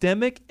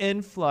systemic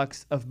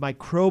influx of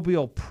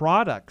microbial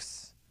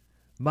products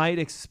might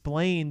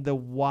explain the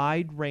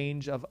wide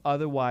range of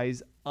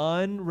otherwise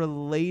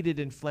unrelated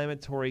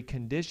inflammatory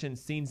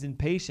conditions seen in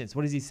patients.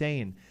 What is he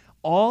saying?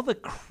 All the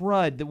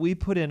crud that we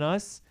put in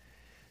us,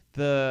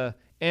 the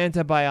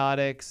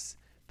antibiotics,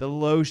 the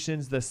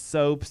lotions, the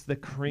soaps, the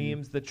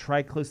creams, the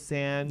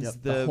triclosans, Yep,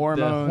 the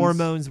hormones.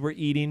 hormones we're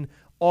eating,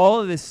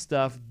 all of this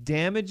stuff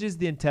damages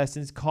the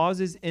intestines,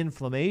 causes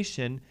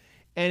inflammation,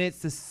 and it's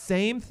the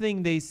same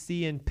thing they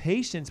see in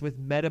patients with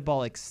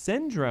metabolic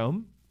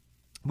syndrome,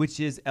 which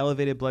is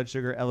elevated blood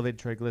sugar, elevated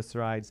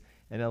triglycerides,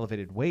 and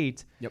elevated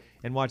weight. Yep.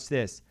 And watch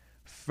this.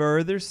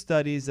 Further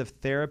studies of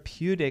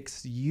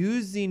therapeutics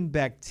using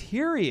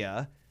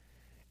bacteria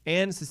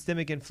and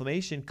systemic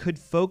inflammation could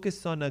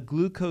focus on a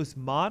glucose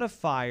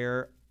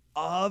modifier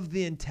of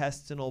the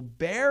intestinal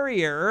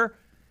barrier,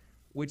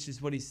 which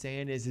is what he's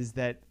saying is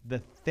that the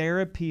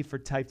therapy for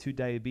type 2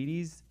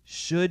 diabetes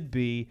should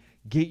be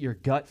get your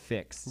gut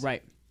fixed.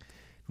 Right.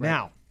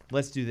 Now,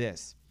 let's do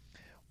this.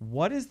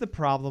 What is the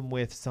problem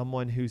with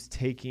someone who's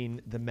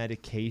taking the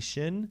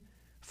medication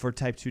for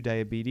type 2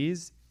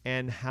 diabetes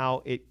and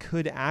how it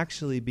could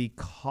actually be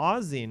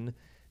causing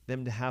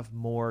them to have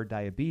more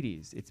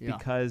diabetes? It's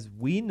because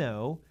we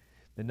know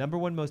the number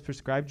one most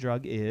prescribed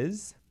drug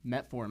is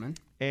Metformin.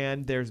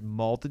 and there's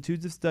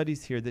multitudes of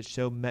studies here that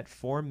show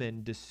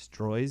metformin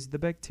destroys the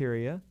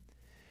bacteria.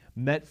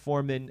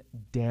 Metformin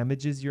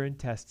damages your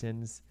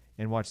intestines.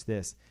 And watch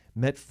this.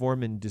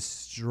 Metformin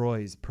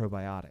destroys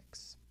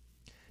probiotics.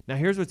 Now,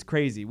 here's what's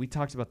crazy. We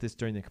talked about this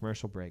during the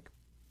commercial break.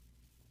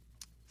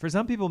 For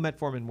some people,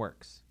 metformin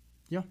works.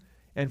 Yeah.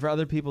 And for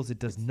other people, it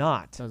does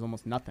not. Does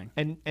almost nothing.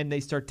 And they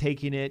start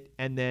taking it,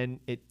 and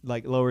then it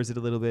like lowers it a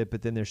little bit,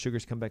 but then their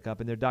sugars come back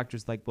up, and their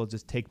doctor's like, well,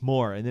 just take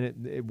more. And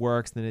then it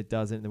works, and then it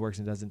doesn't, and it works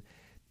and it doesn't.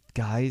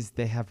 Guys,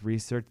 they have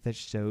research that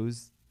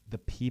shows the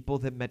people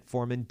that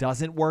metformin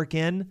doesn't work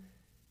in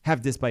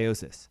have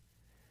dysbiosis.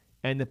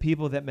 And the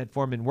people that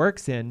metformin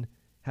works in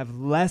have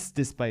less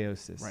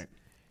dysbiosis. Right.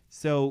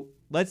 So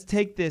let's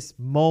take this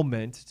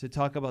moment to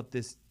talk about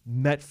this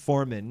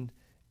metformin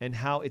and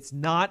how it's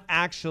not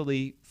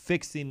actually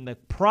fixing the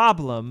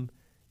problem,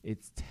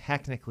 it's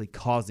technically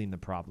causing the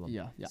problem.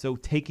 Yeah. So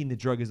taking the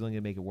drug is only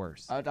going to make it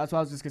worse. That's what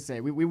I was just going to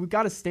say. We've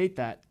got to state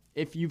that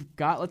if you've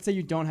got, let's say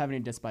you don't have any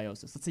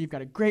dysbiosis. Let's say you've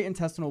got a great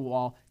intestinal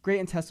wall, great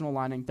intestinal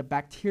lining. The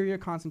bacteria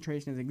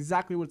concentration is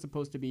exactly what it's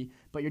supposed to be,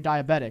 but you're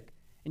diabetic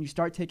and you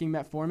start taking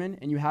metformin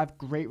and you have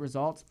great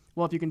results.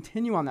 Well, if you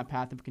continue on that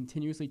path of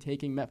continuously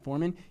taking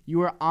metformin,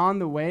 you are on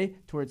the way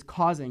towards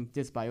causing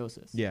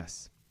dysbiosis.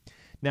 Yes.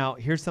 Now,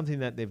 here's something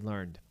that they've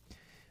learned.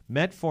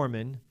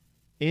 Metformin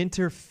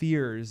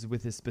interferes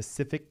with a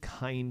specific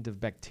kind of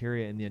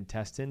bacteria in the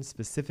intestine,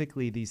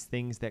 specifically these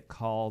things that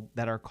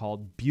are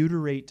called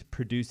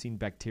butyrate-producing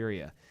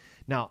bacteria.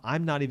 Now,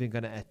 I'm not even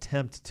going to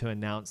attempt to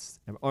announce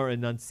or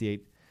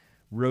enunciate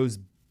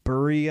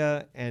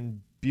Roseburia and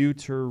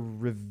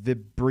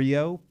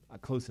Butyrivibrio.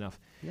 Close enough.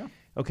 Yeah.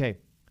 Okay.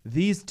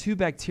 These two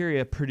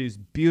bacteria produce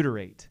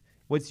butyrate.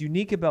 What's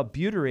unique about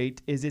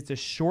butyrate is it's a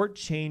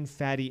short-chain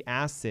fatty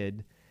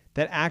acid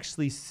that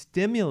actually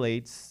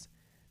stimulates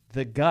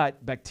the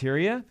gut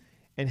bacteria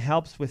and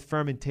helps with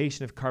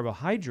fermentation of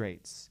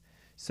carbohydrates.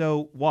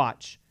 So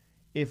watch.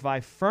 If I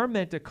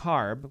ferment a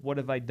carb, what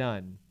have I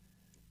done?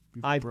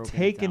 I've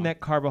taken that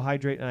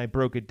carbohydrate and I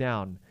broke it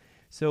down.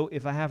 So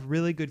if I have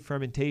really good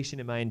fermentation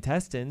in my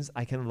intestines,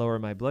 I can lower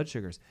my blood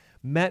sugars.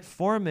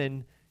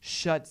 Metformin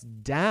shuts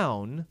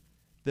down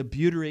the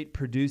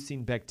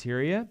butyrate-producing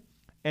bacteria.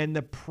 And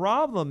the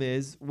problem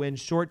is when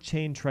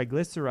short-chain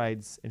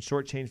triglycerides and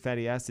short-chain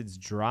fatty acids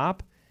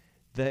drop,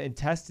 the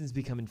intestines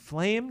become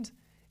inflamed,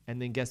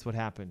 and then guess what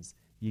happens?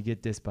 You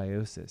get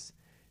dysbiosis.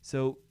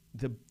 So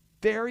the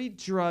very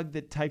drug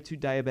that type 2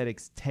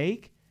 diabetics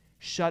take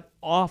shut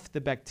off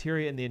the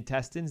bacteria in the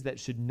intestines that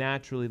should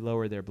naturally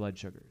lower their blood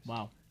sugars.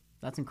 Wow,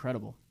 that's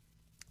incredible.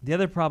 The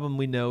other problem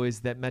we know is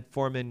that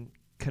metformin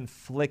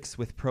conflicts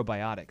with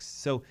probiotics.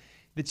 So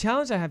the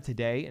challenge I have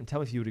today, and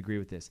tell me if you would agree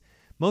with this,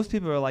 most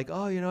people are like,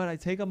 oh, you know what, I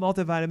take a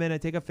multivitamin, I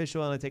take a fish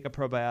oil, and I take a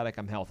probiotic,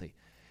 I'm healthy.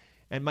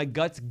 And my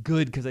gut's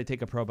good because I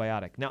take a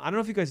probiotic. Now, I don't know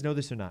if you guys know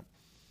this or not.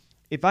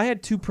 If I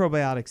had two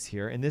probiotics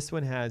here, and this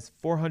one has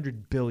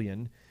 400 billion,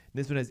 and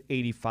this one has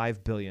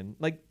 85 billion,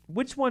 like,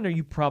 which one are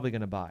you probably going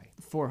to buy?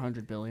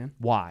 400 billion.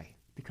 Why?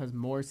 Because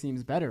more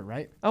seems better,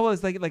 right? Oh, well,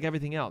 it's like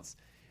everything else.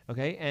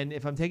 Okay, and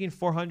if I'm taking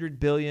 400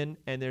 billion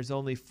and there's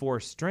only 4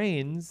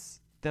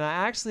 strains, then I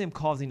actually am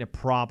causing a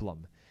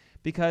problem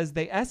because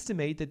they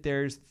estimate that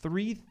there's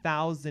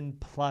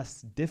 3,000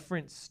 plus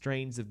different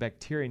strains of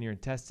bacteria in your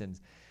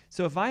intestines.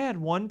 So if I had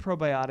one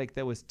probiotic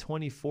that was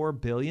 24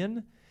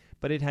 billion,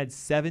 but it had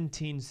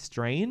 17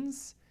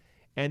 strains,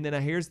 and then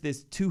here's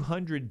this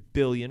 200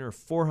 billion or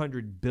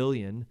 400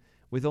 billion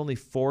with only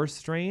 4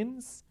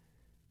 strains,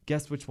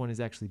 guess which one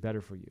is actually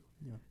better for you?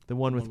 Yeah. The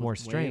one with more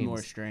strains. Way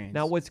more strains.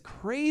 Now, what's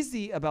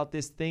crazy about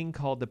this thing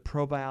called the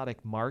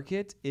probiotic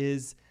market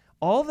is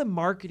all the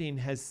marketing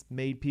has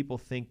made people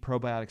think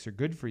probiotics are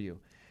good for you.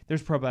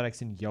 There's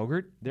probiotics in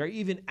yogurt. They're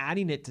even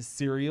adding it to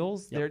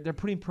cereals. Yep. They're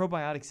putting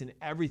probiotics in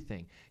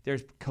everything.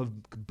 There's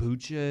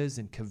kombuchas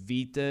and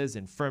Kavitas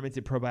and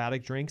fermented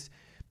probiotic drinks.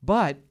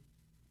 But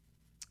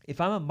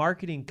if I'm a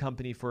marketing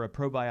company for a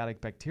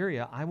probiotic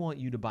bacteria, I want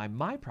you to buy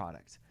my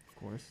product. Of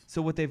course.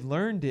 So what they've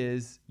learned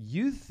is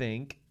you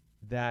think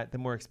that the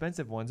more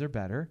expensive ones are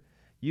better.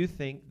 You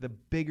think the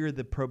bigger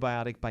the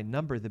probiotic by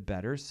number, the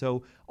better.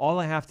 So all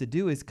I have to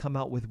do is come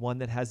out with one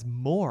that has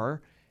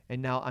more,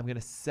 and now I'm going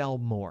to sell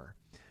more.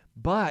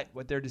 But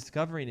what they're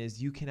discovering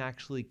is you can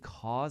actually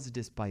cause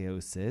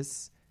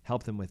dysbiosis,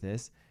 help them with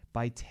this,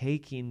 by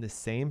taking the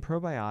same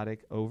probiotic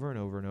over and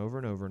over and over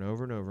and over and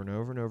over and over and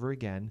over and over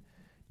again,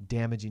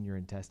 damaging your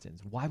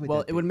intestines. Why would that be?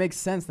 Well, it would make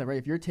sense that, right?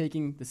 If you're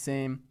taking the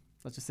same,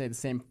 let's just say the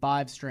same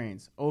 5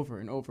 strains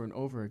over and over and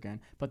over again,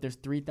 but there's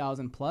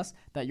 3,000 plus,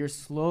 that you're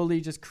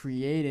slowly just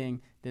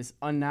creating this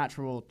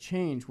unnatural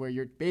change where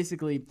you're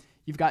basically,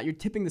 you're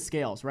tipping the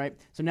scales, right?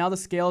 So now the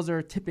scales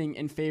are tipping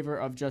in favor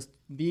of just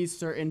these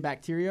certain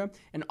bacteria,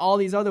 and all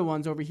these other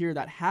ones over here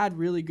that had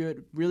really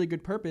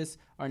good purpose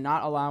are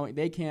not allowing,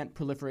 they can't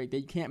proliferate,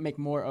 they can't make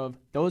more of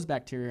those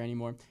bacteria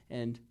anymore,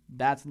 and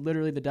that's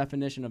literally the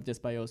definition of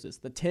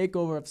dysbiosis, the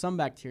takeover of some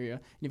bacteria.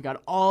 And you've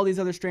got all these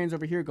other strains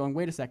over here going,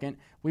 wait a second,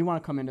 we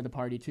want to come into the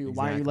party too. Exactly.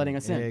 Why are you letting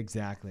us in?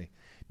 Exactly.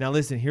 Now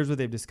listen, here's what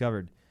they've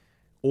discovered.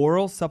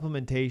 Oral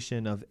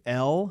supplementation of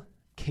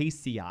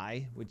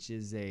L-casein, which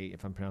is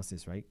if I'm pronouncing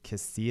this right,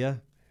 casea,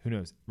 who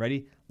knows?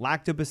 Ready?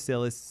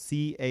 Lactobacillus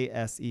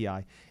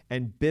casei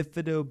and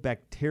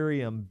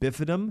Bifidobacterium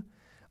bifidum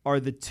are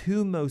the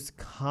 2 most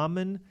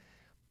common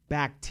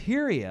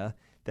bacteria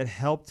that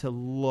help to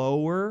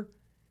lower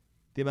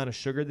the amount of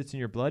sugar that's in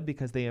your blood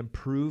because they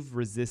improve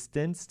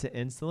resistance to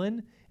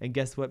insulin. And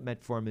guess what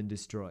metformin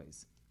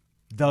destroys?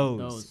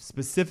 Those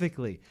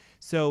specifically.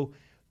 So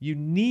you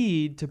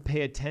need to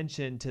pay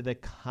attention to the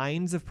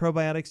kinds of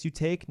probiotics you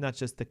take, not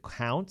just the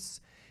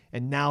counts.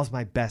 And now's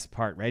my best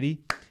part.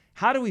 Ready?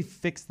 How do we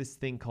fix this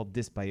thing called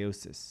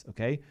dysbiosis?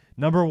 Okay.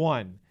 Number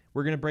 1,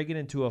 we're going to break it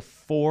into a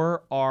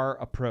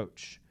 4R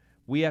approach.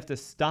 we have to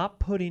stop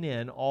putting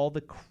in all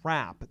the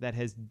crap that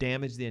has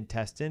damaged the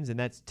intestines, and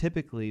that's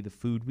typically the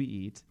food we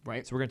eat.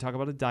 Right. So we're going to talk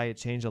about a diet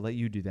change. I'll let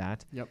you do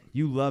that. Yep.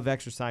 You love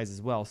exercise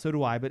as well. So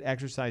do I, but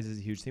exercise is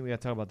a huge thing. We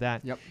got to talk about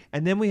that. Yep.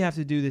 And then we have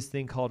to do this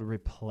thing called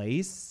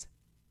replace,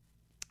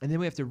 and then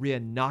we have to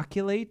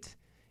re-inoculate,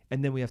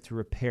 and then we have to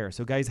repair.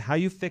 So guys, how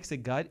you fix a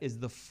gut is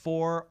the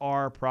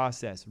 4R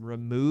process: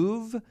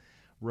 remove,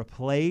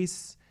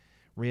 replace,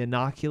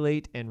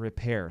 re-inoculate, and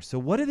repair. So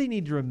what do they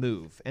need to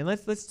remove? And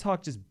let's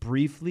talk just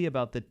briefly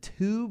about the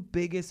two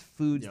biggest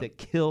foods that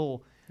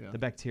kill the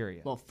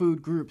bacteria. Well,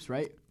 food groups,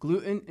 right?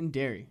 Gluten and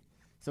dairy.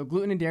 So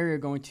gluten and dairy are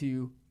going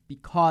to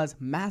cause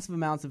massive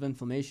amounts of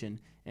inflammation,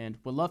 and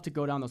would love to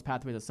go down those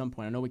pathways at some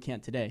point. I know we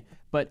can't today,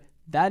 but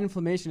that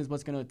inflammation is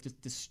what's going to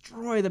just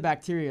destroy the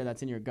bacteria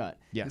that's in your gut.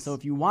 Yes. And so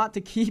if you want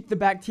to keep the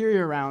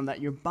bacteria around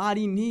that your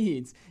body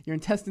needs, your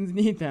intestines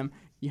need them,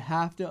 you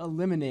have to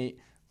eliminate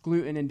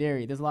gluten and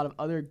dairy. There's a lot of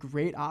other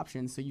great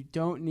options, so you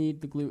don't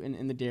need the gluten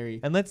and the dairy.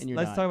 And let's in your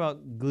talk diet.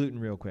 about gluten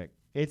real quick.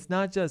 It's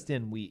not just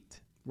in wheat.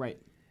 Right.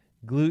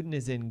 Gluten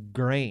is in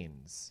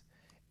grains,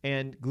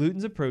 and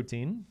gluten's a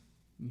protein.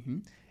 Mm-hmm.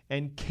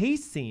 And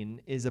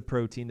casein is a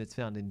protein that's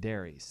found in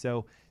dairy.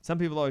 So some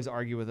people always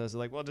argue with us,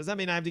 like, well, does that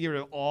mean I have to get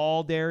rid of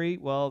all dairy?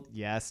 Well,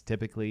 yes,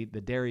 typically the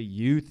dairy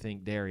you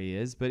think dairy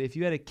is. But if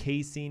you had a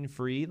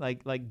casein-free,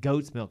 like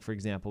goat's milk, for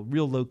example,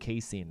 real low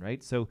casein,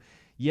 right? So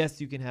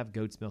yes, you can have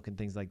goat's milk and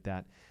things like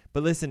that.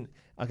 But listen,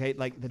 okay,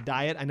 like the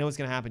diet, I know what's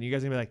going to happen. You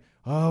guys are going to be like,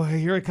 oh, hey,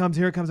 here it comes.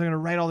 I'm going to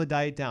write all the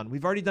diet down.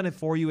 We've already done it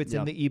for you. It's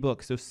in the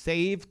ebook. So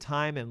save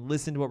time and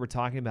listen to what we're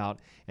talking about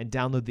and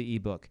download the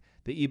ebook.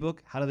 The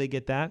ebook, how do they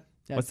get that?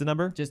 What's the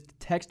number? Just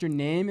text your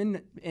name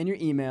and your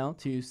email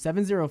to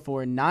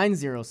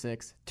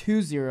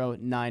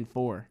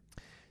 704-906-2094.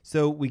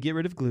 So we get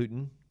rid of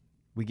gluten.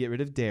 We get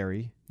rid of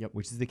dairy,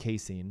 which is the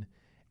casein.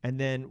 And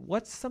then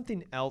what's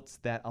something else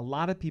that a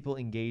lot of people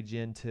engage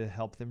in to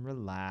help them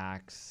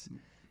relax,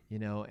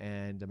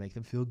 and to make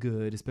them feel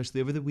good, especially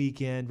over the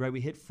weekend, right?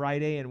 We hit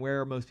Friday, and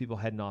where are most people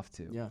heading off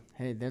to? Yeah.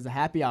 Hey, there's a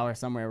happy hour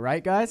somewhere,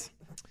 right, guys?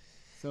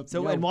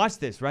 So and watch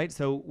this, right?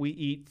 So we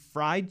eat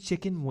fried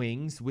chicken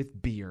wings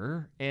with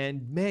beer,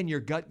 and man, your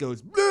gut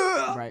goes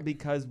right,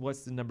 because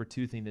what's the number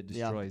 2 thing that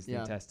destroys the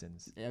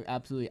intestines? Yeah,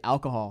 absolutely,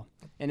 alcohol.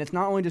 And it's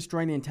not only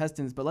destroying the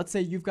intestines, but let's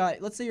say you're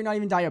not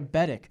even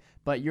diabetic,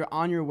 but you're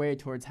on your way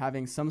towards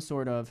having some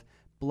sort of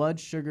blood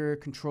sugar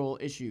control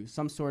issue,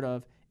 some sort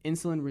of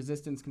insulin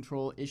resistance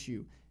control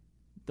issue.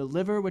 The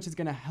liver, which is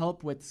going to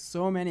help with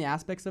so many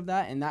aspects of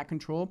that and that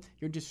control,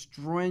 you're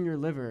destroying your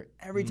liver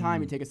every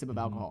time you take a sip of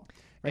alcohol.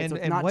 Right? So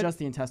it's not just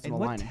the intestinal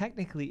lining. And what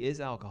technically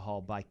is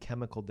alcohol by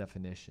chemical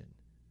definition?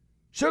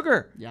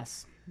 Sugar.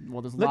 Yes.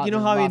 Well, there's Look, you know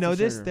how we know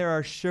this? There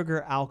are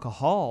sugar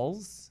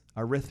alcohols,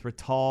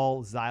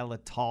 erythritol,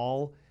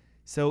 xylitol.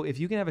 So if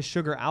you can have a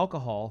sugar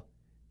alcohol,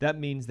 that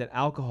means that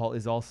alcohol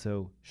is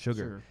also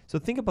sugar. So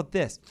think about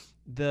this.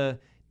 The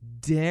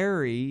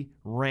dairy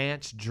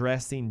ranch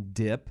dressing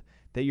dip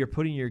that you're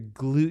putting your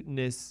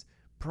glutinous,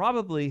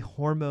 probably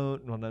no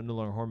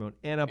longer hormone,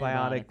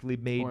 antibiotically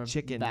made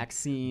chicken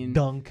vaccine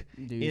dunk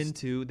induced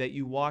into, that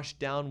you wash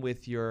down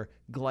with your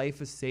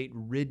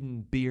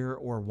glyphosate-ridden beer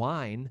or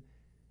wine.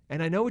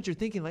 And I know what you're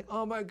thinking, like,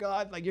 oh my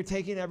God, like you're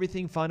taking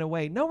everything fun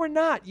away. No, we're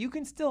not. You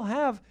can still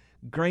have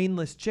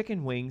grainless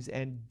chicken wings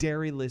and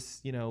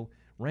dairyless,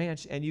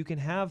 ranch, and you can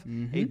have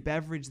a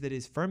beverage that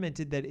is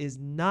fermented that is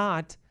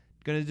not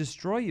going to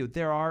destroy you.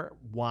 There are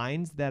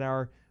wines that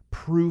are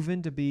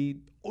proven to be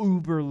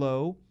uber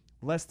low,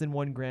 less than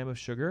 1 gram of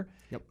sugar,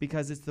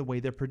 because it's the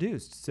way they're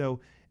produced. So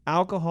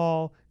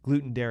alcohol,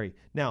 gluten, dairy.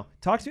 Now,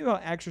 talk to me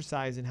about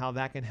exercise and how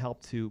that can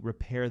help to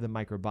repair the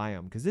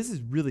microbiome, because this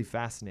is really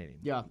fascinating.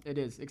 Yeah, it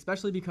is,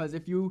 especially because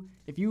if you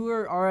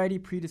are already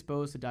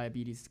predisposed to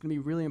diabetes, it's going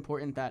to be really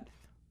important that,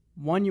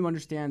 one, you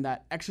understand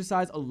that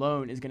exercise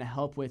alone is going to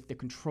help with the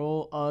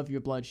control of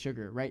your blood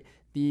sugar, right?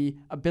 The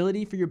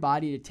ability for your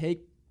body to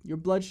take your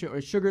blood sugar,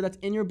 or sugar that's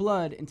in your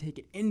blood, and take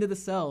it into the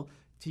cell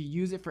to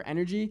use it for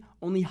energy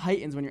only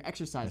heightens when you're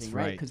exercising,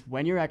 right? Because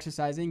when you're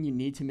exercising, you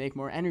need to make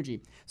more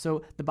energy.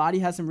 So the body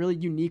has some really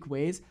unique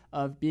ways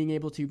of being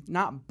able to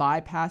not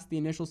bypass the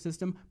initial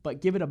system,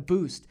 but give it a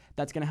boost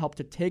that's going to help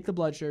to take the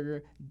blood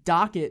sugar,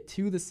 dock it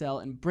to the cell,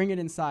 and bring it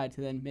inside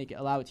to then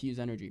allow it to use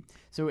energy.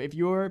 So if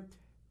you're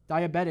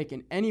diabetic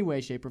in any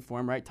way, shape, or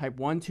form, right? Type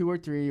 1, 2, or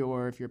 3,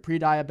 or if you're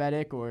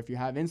pre-diabetic, or if you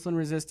have insulin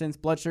resistance,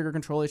 blood sugar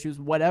control issues,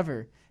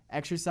 whatever,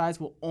 exercise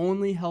will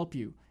only help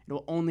you. It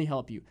will only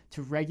help you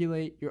to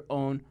regulate your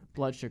own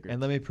blood sugar.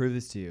 And let me prove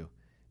this to you.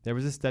 There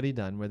was a study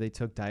done where they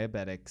took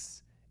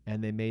diabetics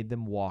and they made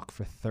them walk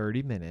for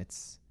 30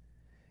 minutes.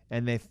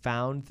 And they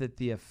found that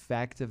the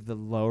effect of the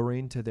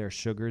lowering to their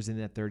sugars in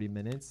that 30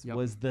 minutes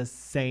was the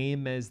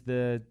same as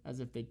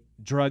if they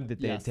drug that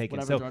they had taken.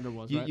 Whatever drug it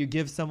was, you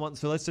give someone,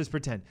 so let's just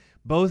pretend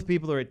both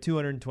people are at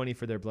 220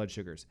 for their blood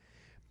sugars.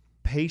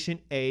 Patient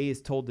A is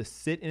told to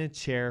sit in a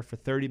chair for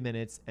 30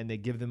 minutes and they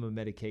give them a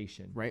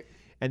medication. Right.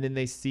 and then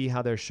they see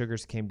how their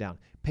sugars came down.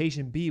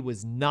 Patient B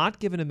was not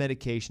given a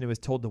medication. It was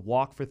told to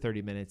walk for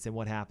 30 minutes. And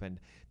what happened?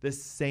 The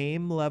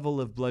same level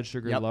of blood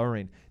sugar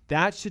lowering.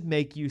 That should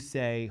make you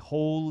say,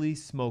 holy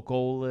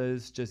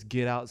smokolas, just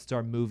get out and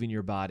start moving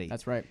your body.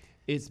 That's right.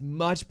 It's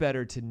much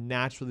better to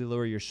naturally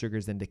lower your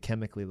sugars than to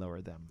chemically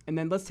lower them. And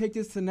then let's take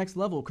this to the next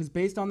level, because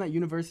based on that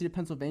University of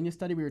Pennsylvania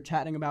study we were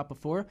chatting about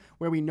before,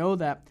 where we know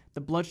that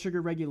the blood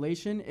sugar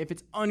regulation, if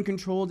it's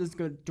uncontrolled, is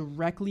going to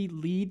directly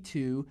lead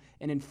to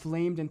an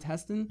inflamed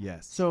intestine.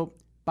 Yes. So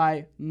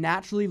by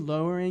naturally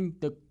lowering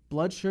the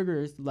blood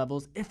sugar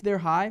levels, if they're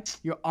high,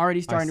 you're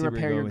already starting to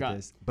repair your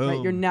gut.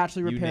 Right? You're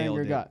naturally repairing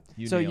your gut.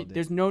 So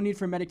there's no need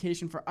for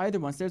medication for either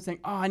one. Instead of saying,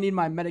 oh, I need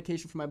my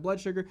medication for my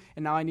blood sugar,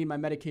 and now I need my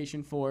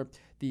medication for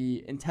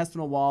the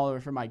intestinal wall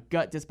or for my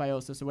gut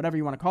dysbiosis or whatever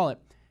you want to call it.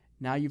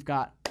 Now you've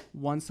got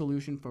one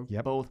solution for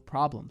both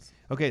problems.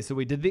 Okay, so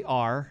we did the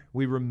R.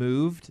 We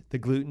removed the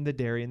gluten, the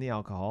dairy, and the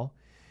alcohol.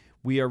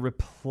 We are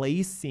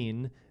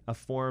replacing a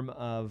form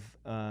of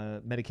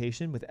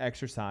medication with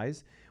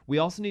exercise. We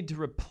also need to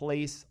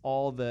replace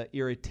all the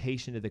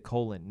irritation to the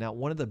colon. Now,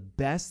 one of the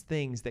best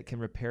things that can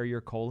repair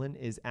your colon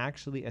is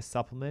actually a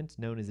supplement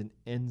known as an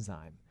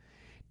enzyme.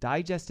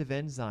 Digestive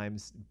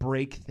enzymes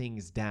break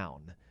things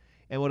down.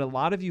 And what a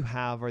lot of you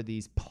have are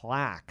these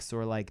plaques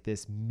or like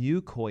this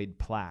mucoid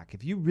plaque.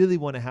 If you really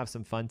want to have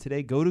some fun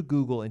today, go to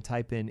Google and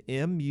type in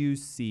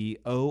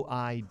MUCOID,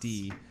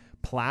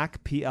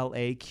 plaque,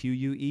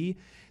 PLAQUE.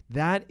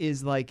 That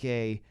is like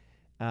a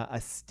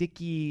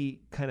sticky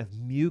kind of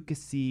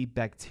mucousy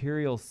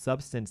bacterial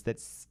substance that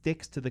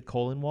sticks to the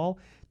colon wall,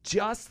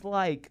 just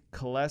like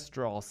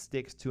cholesterol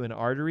sticks to an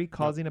artery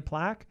causing a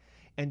plaque,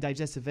 and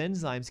digestive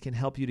enzymes can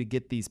help you to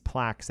get these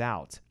plaques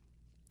out.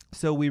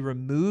 So we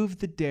remove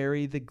the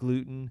dairy, the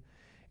gluten,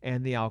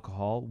 and the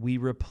alcohol. We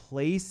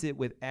replace it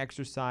with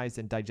exercise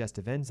and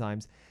digestive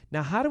enzymes.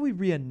 Now, how do we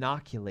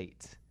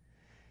re-inoculate?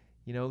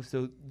 You know,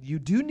 so you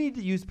do need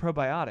to use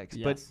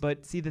probiotics,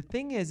 but see, the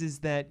thing is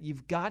that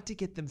you've got to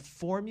get them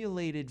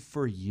formulated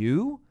for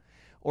you,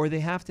 or they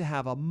have to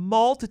have a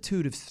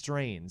multitude of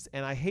strains.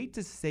 And I hate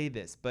to say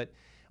this, but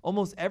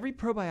almost every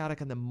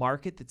probiotic on the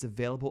market that's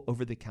available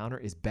over the counter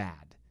is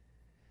bad.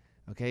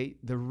 Okay,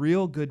 the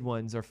real good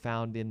ones are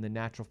found in the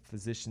natural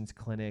physicians'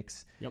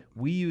 clinics.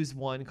 We use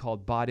one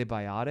called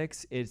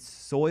Bodybiotics. It's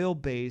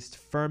soil-based,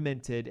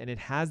 fermented, and it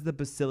has the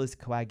Bacillus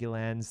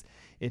coagulans.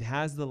 It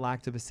has the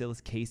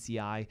Lactobacillus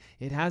casei.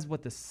 It has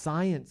what the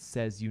science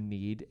says you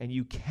need, and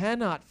you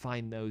cannot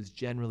find those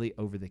generally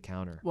over the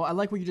counter. Well, I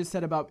like what you just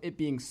said about it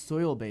being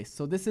soil-based.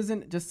 So this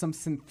isn't just some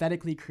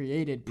synthetically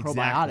created probiotic.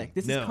 Exactly.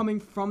 This is coming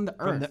from the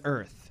earth. From the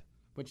earth.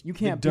 Which you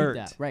can't beat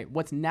that, right?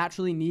 What's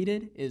naturally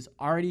needed is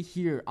already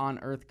here on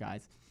Earth,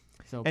 guys.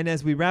 So, and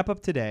as we wrap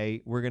up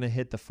today, we're going to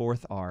hit the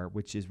fourth R,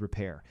 which is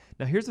repair.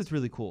 Now, here's what's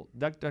really cool.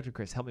 Dr.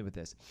 Chris, help me with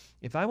this.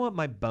 If I want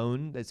my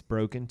bone that's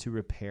broken to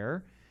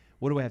repair,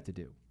 what do I have to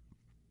do?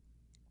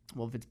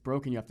 Well, if it's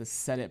broken, you have to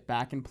set it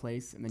back in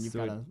place, and then you've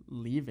got to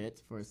leave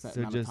it for a set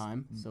amount of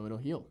time so it'll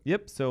heal.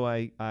 Yep. So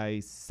I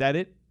set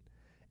it,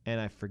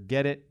 and I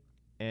forget it,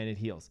 and it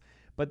heals.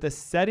 But the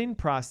setting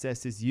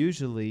process is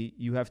usually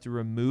you have to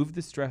remove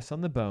the stress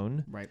on the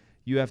bone. Right.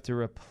 You have to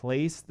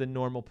replace the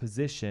normal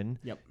position.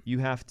 You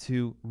have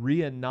to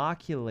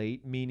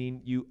re-inoculate,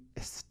 meaning you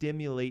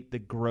stimulate the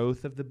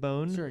growth of the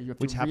bone,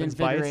 which happens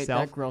by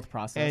itself. That growth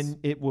process. And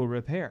it will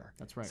repair.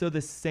 That's right. So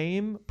the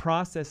same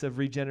process of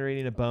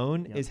regenerating a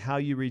bone is how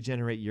you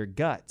regenerate your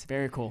gut.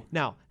 Very cool.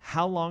 Now,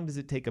 how long does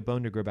it take a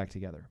bone to grow back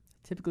together?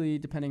 Typically,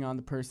 depending on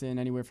the person,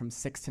 anywhere from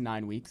 6 to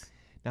 9 weeks.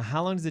 Now,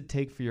 how long does it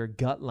take for your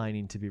gut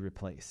lining to be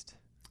replaced?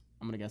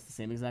 I'm going to guess the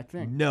same exact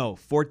thing. No,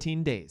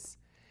 14 days.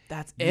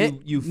 That's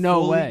it?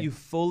 No way. You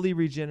fully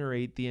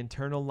regenerate the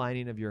internal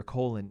lining of your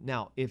colon.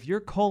 Now, if your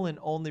colon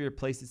only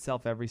replaced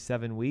itself every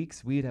 7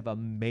 weeks, we'd have a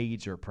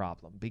major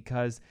problem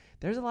because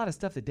there's a lot of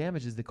stuff that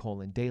damages the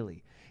colon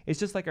daily. It's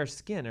just like our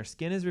skin. Our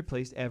skin is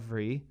replaced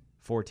every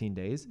 14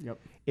 days.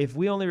 If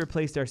we only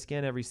replaced our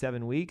skin every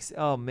 7 weeks,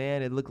 oh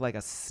man, it'd look like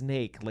a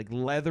snake, like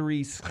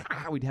leathery.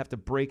 We'd have to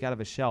break out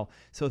of a shell.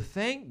 So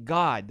thank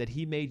God that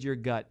he made your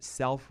gut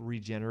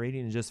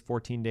self-regenerating in just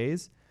 14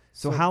 days.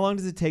 So how long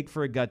does it take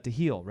for a gut to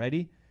heal?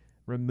 Ready?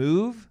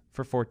 Remove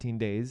for 14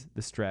 days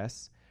the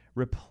stress.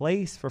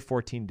 Replace for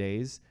 14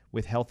 days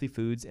with healthy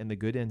foods and the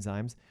good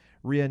enzymes.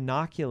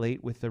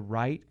 Re-inoculate with the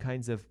right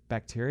kinds of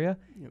bacteria.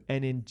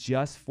 And in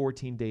just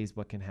 14 days,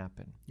 what can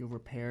happen? You'll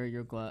repair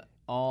your gut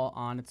all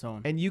on its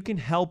own. And you can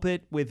help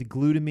it with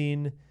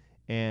glutamine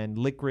and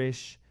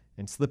licorice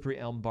and slippery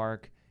elm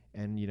bark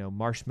and, you know,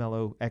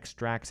 marshmallow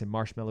extracts and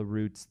marshmallow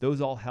roots. Those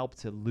all help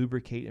to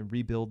lubricate and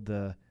rebuild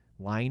the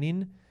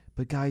lining.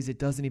 But guys, it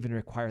doesn't even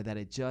require that.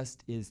 It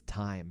just is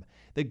time.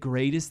 The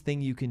greatest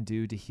thing you can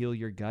do to heal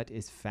your gut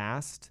is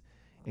fast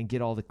and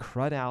get all the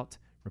crud out,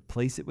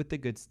 replace it with the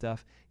good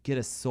stuff, get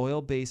a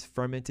soil-based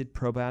fermented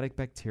probiotic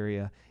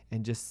bacteria,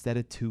 and just set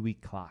a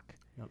 2-week clock.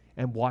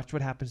 And watch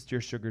what happens to your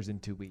sugars in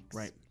 2 weeks.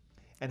 Right.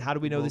 And how do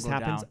we know this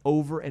happens? Down.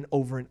 Over and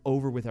over and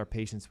over with our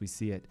patients. We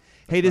see it.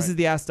 Hey, this is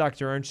the Ask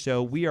Dr. Ernst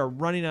show. We are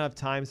running out of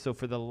time. So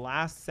for the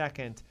last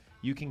second,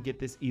 you can get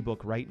this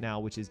ebook right now,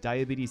 which is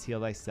Diabetes Heal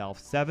Thyself,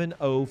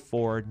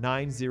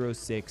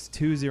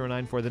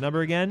 704-906-2094. The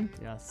number again?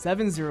 Yeah,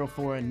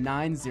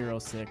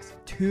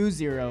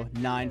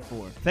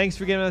 704-906-2094. Thanks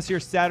for giving us your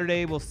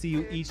Saturday. We'll see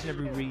you each and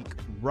every week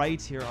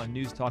right here on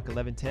News Talk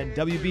 1110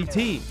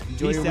 WBT.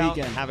 Enjoy Peace your out.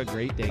 weekend. Have a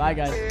great day. Bye,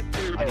 guys.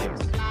 Adios.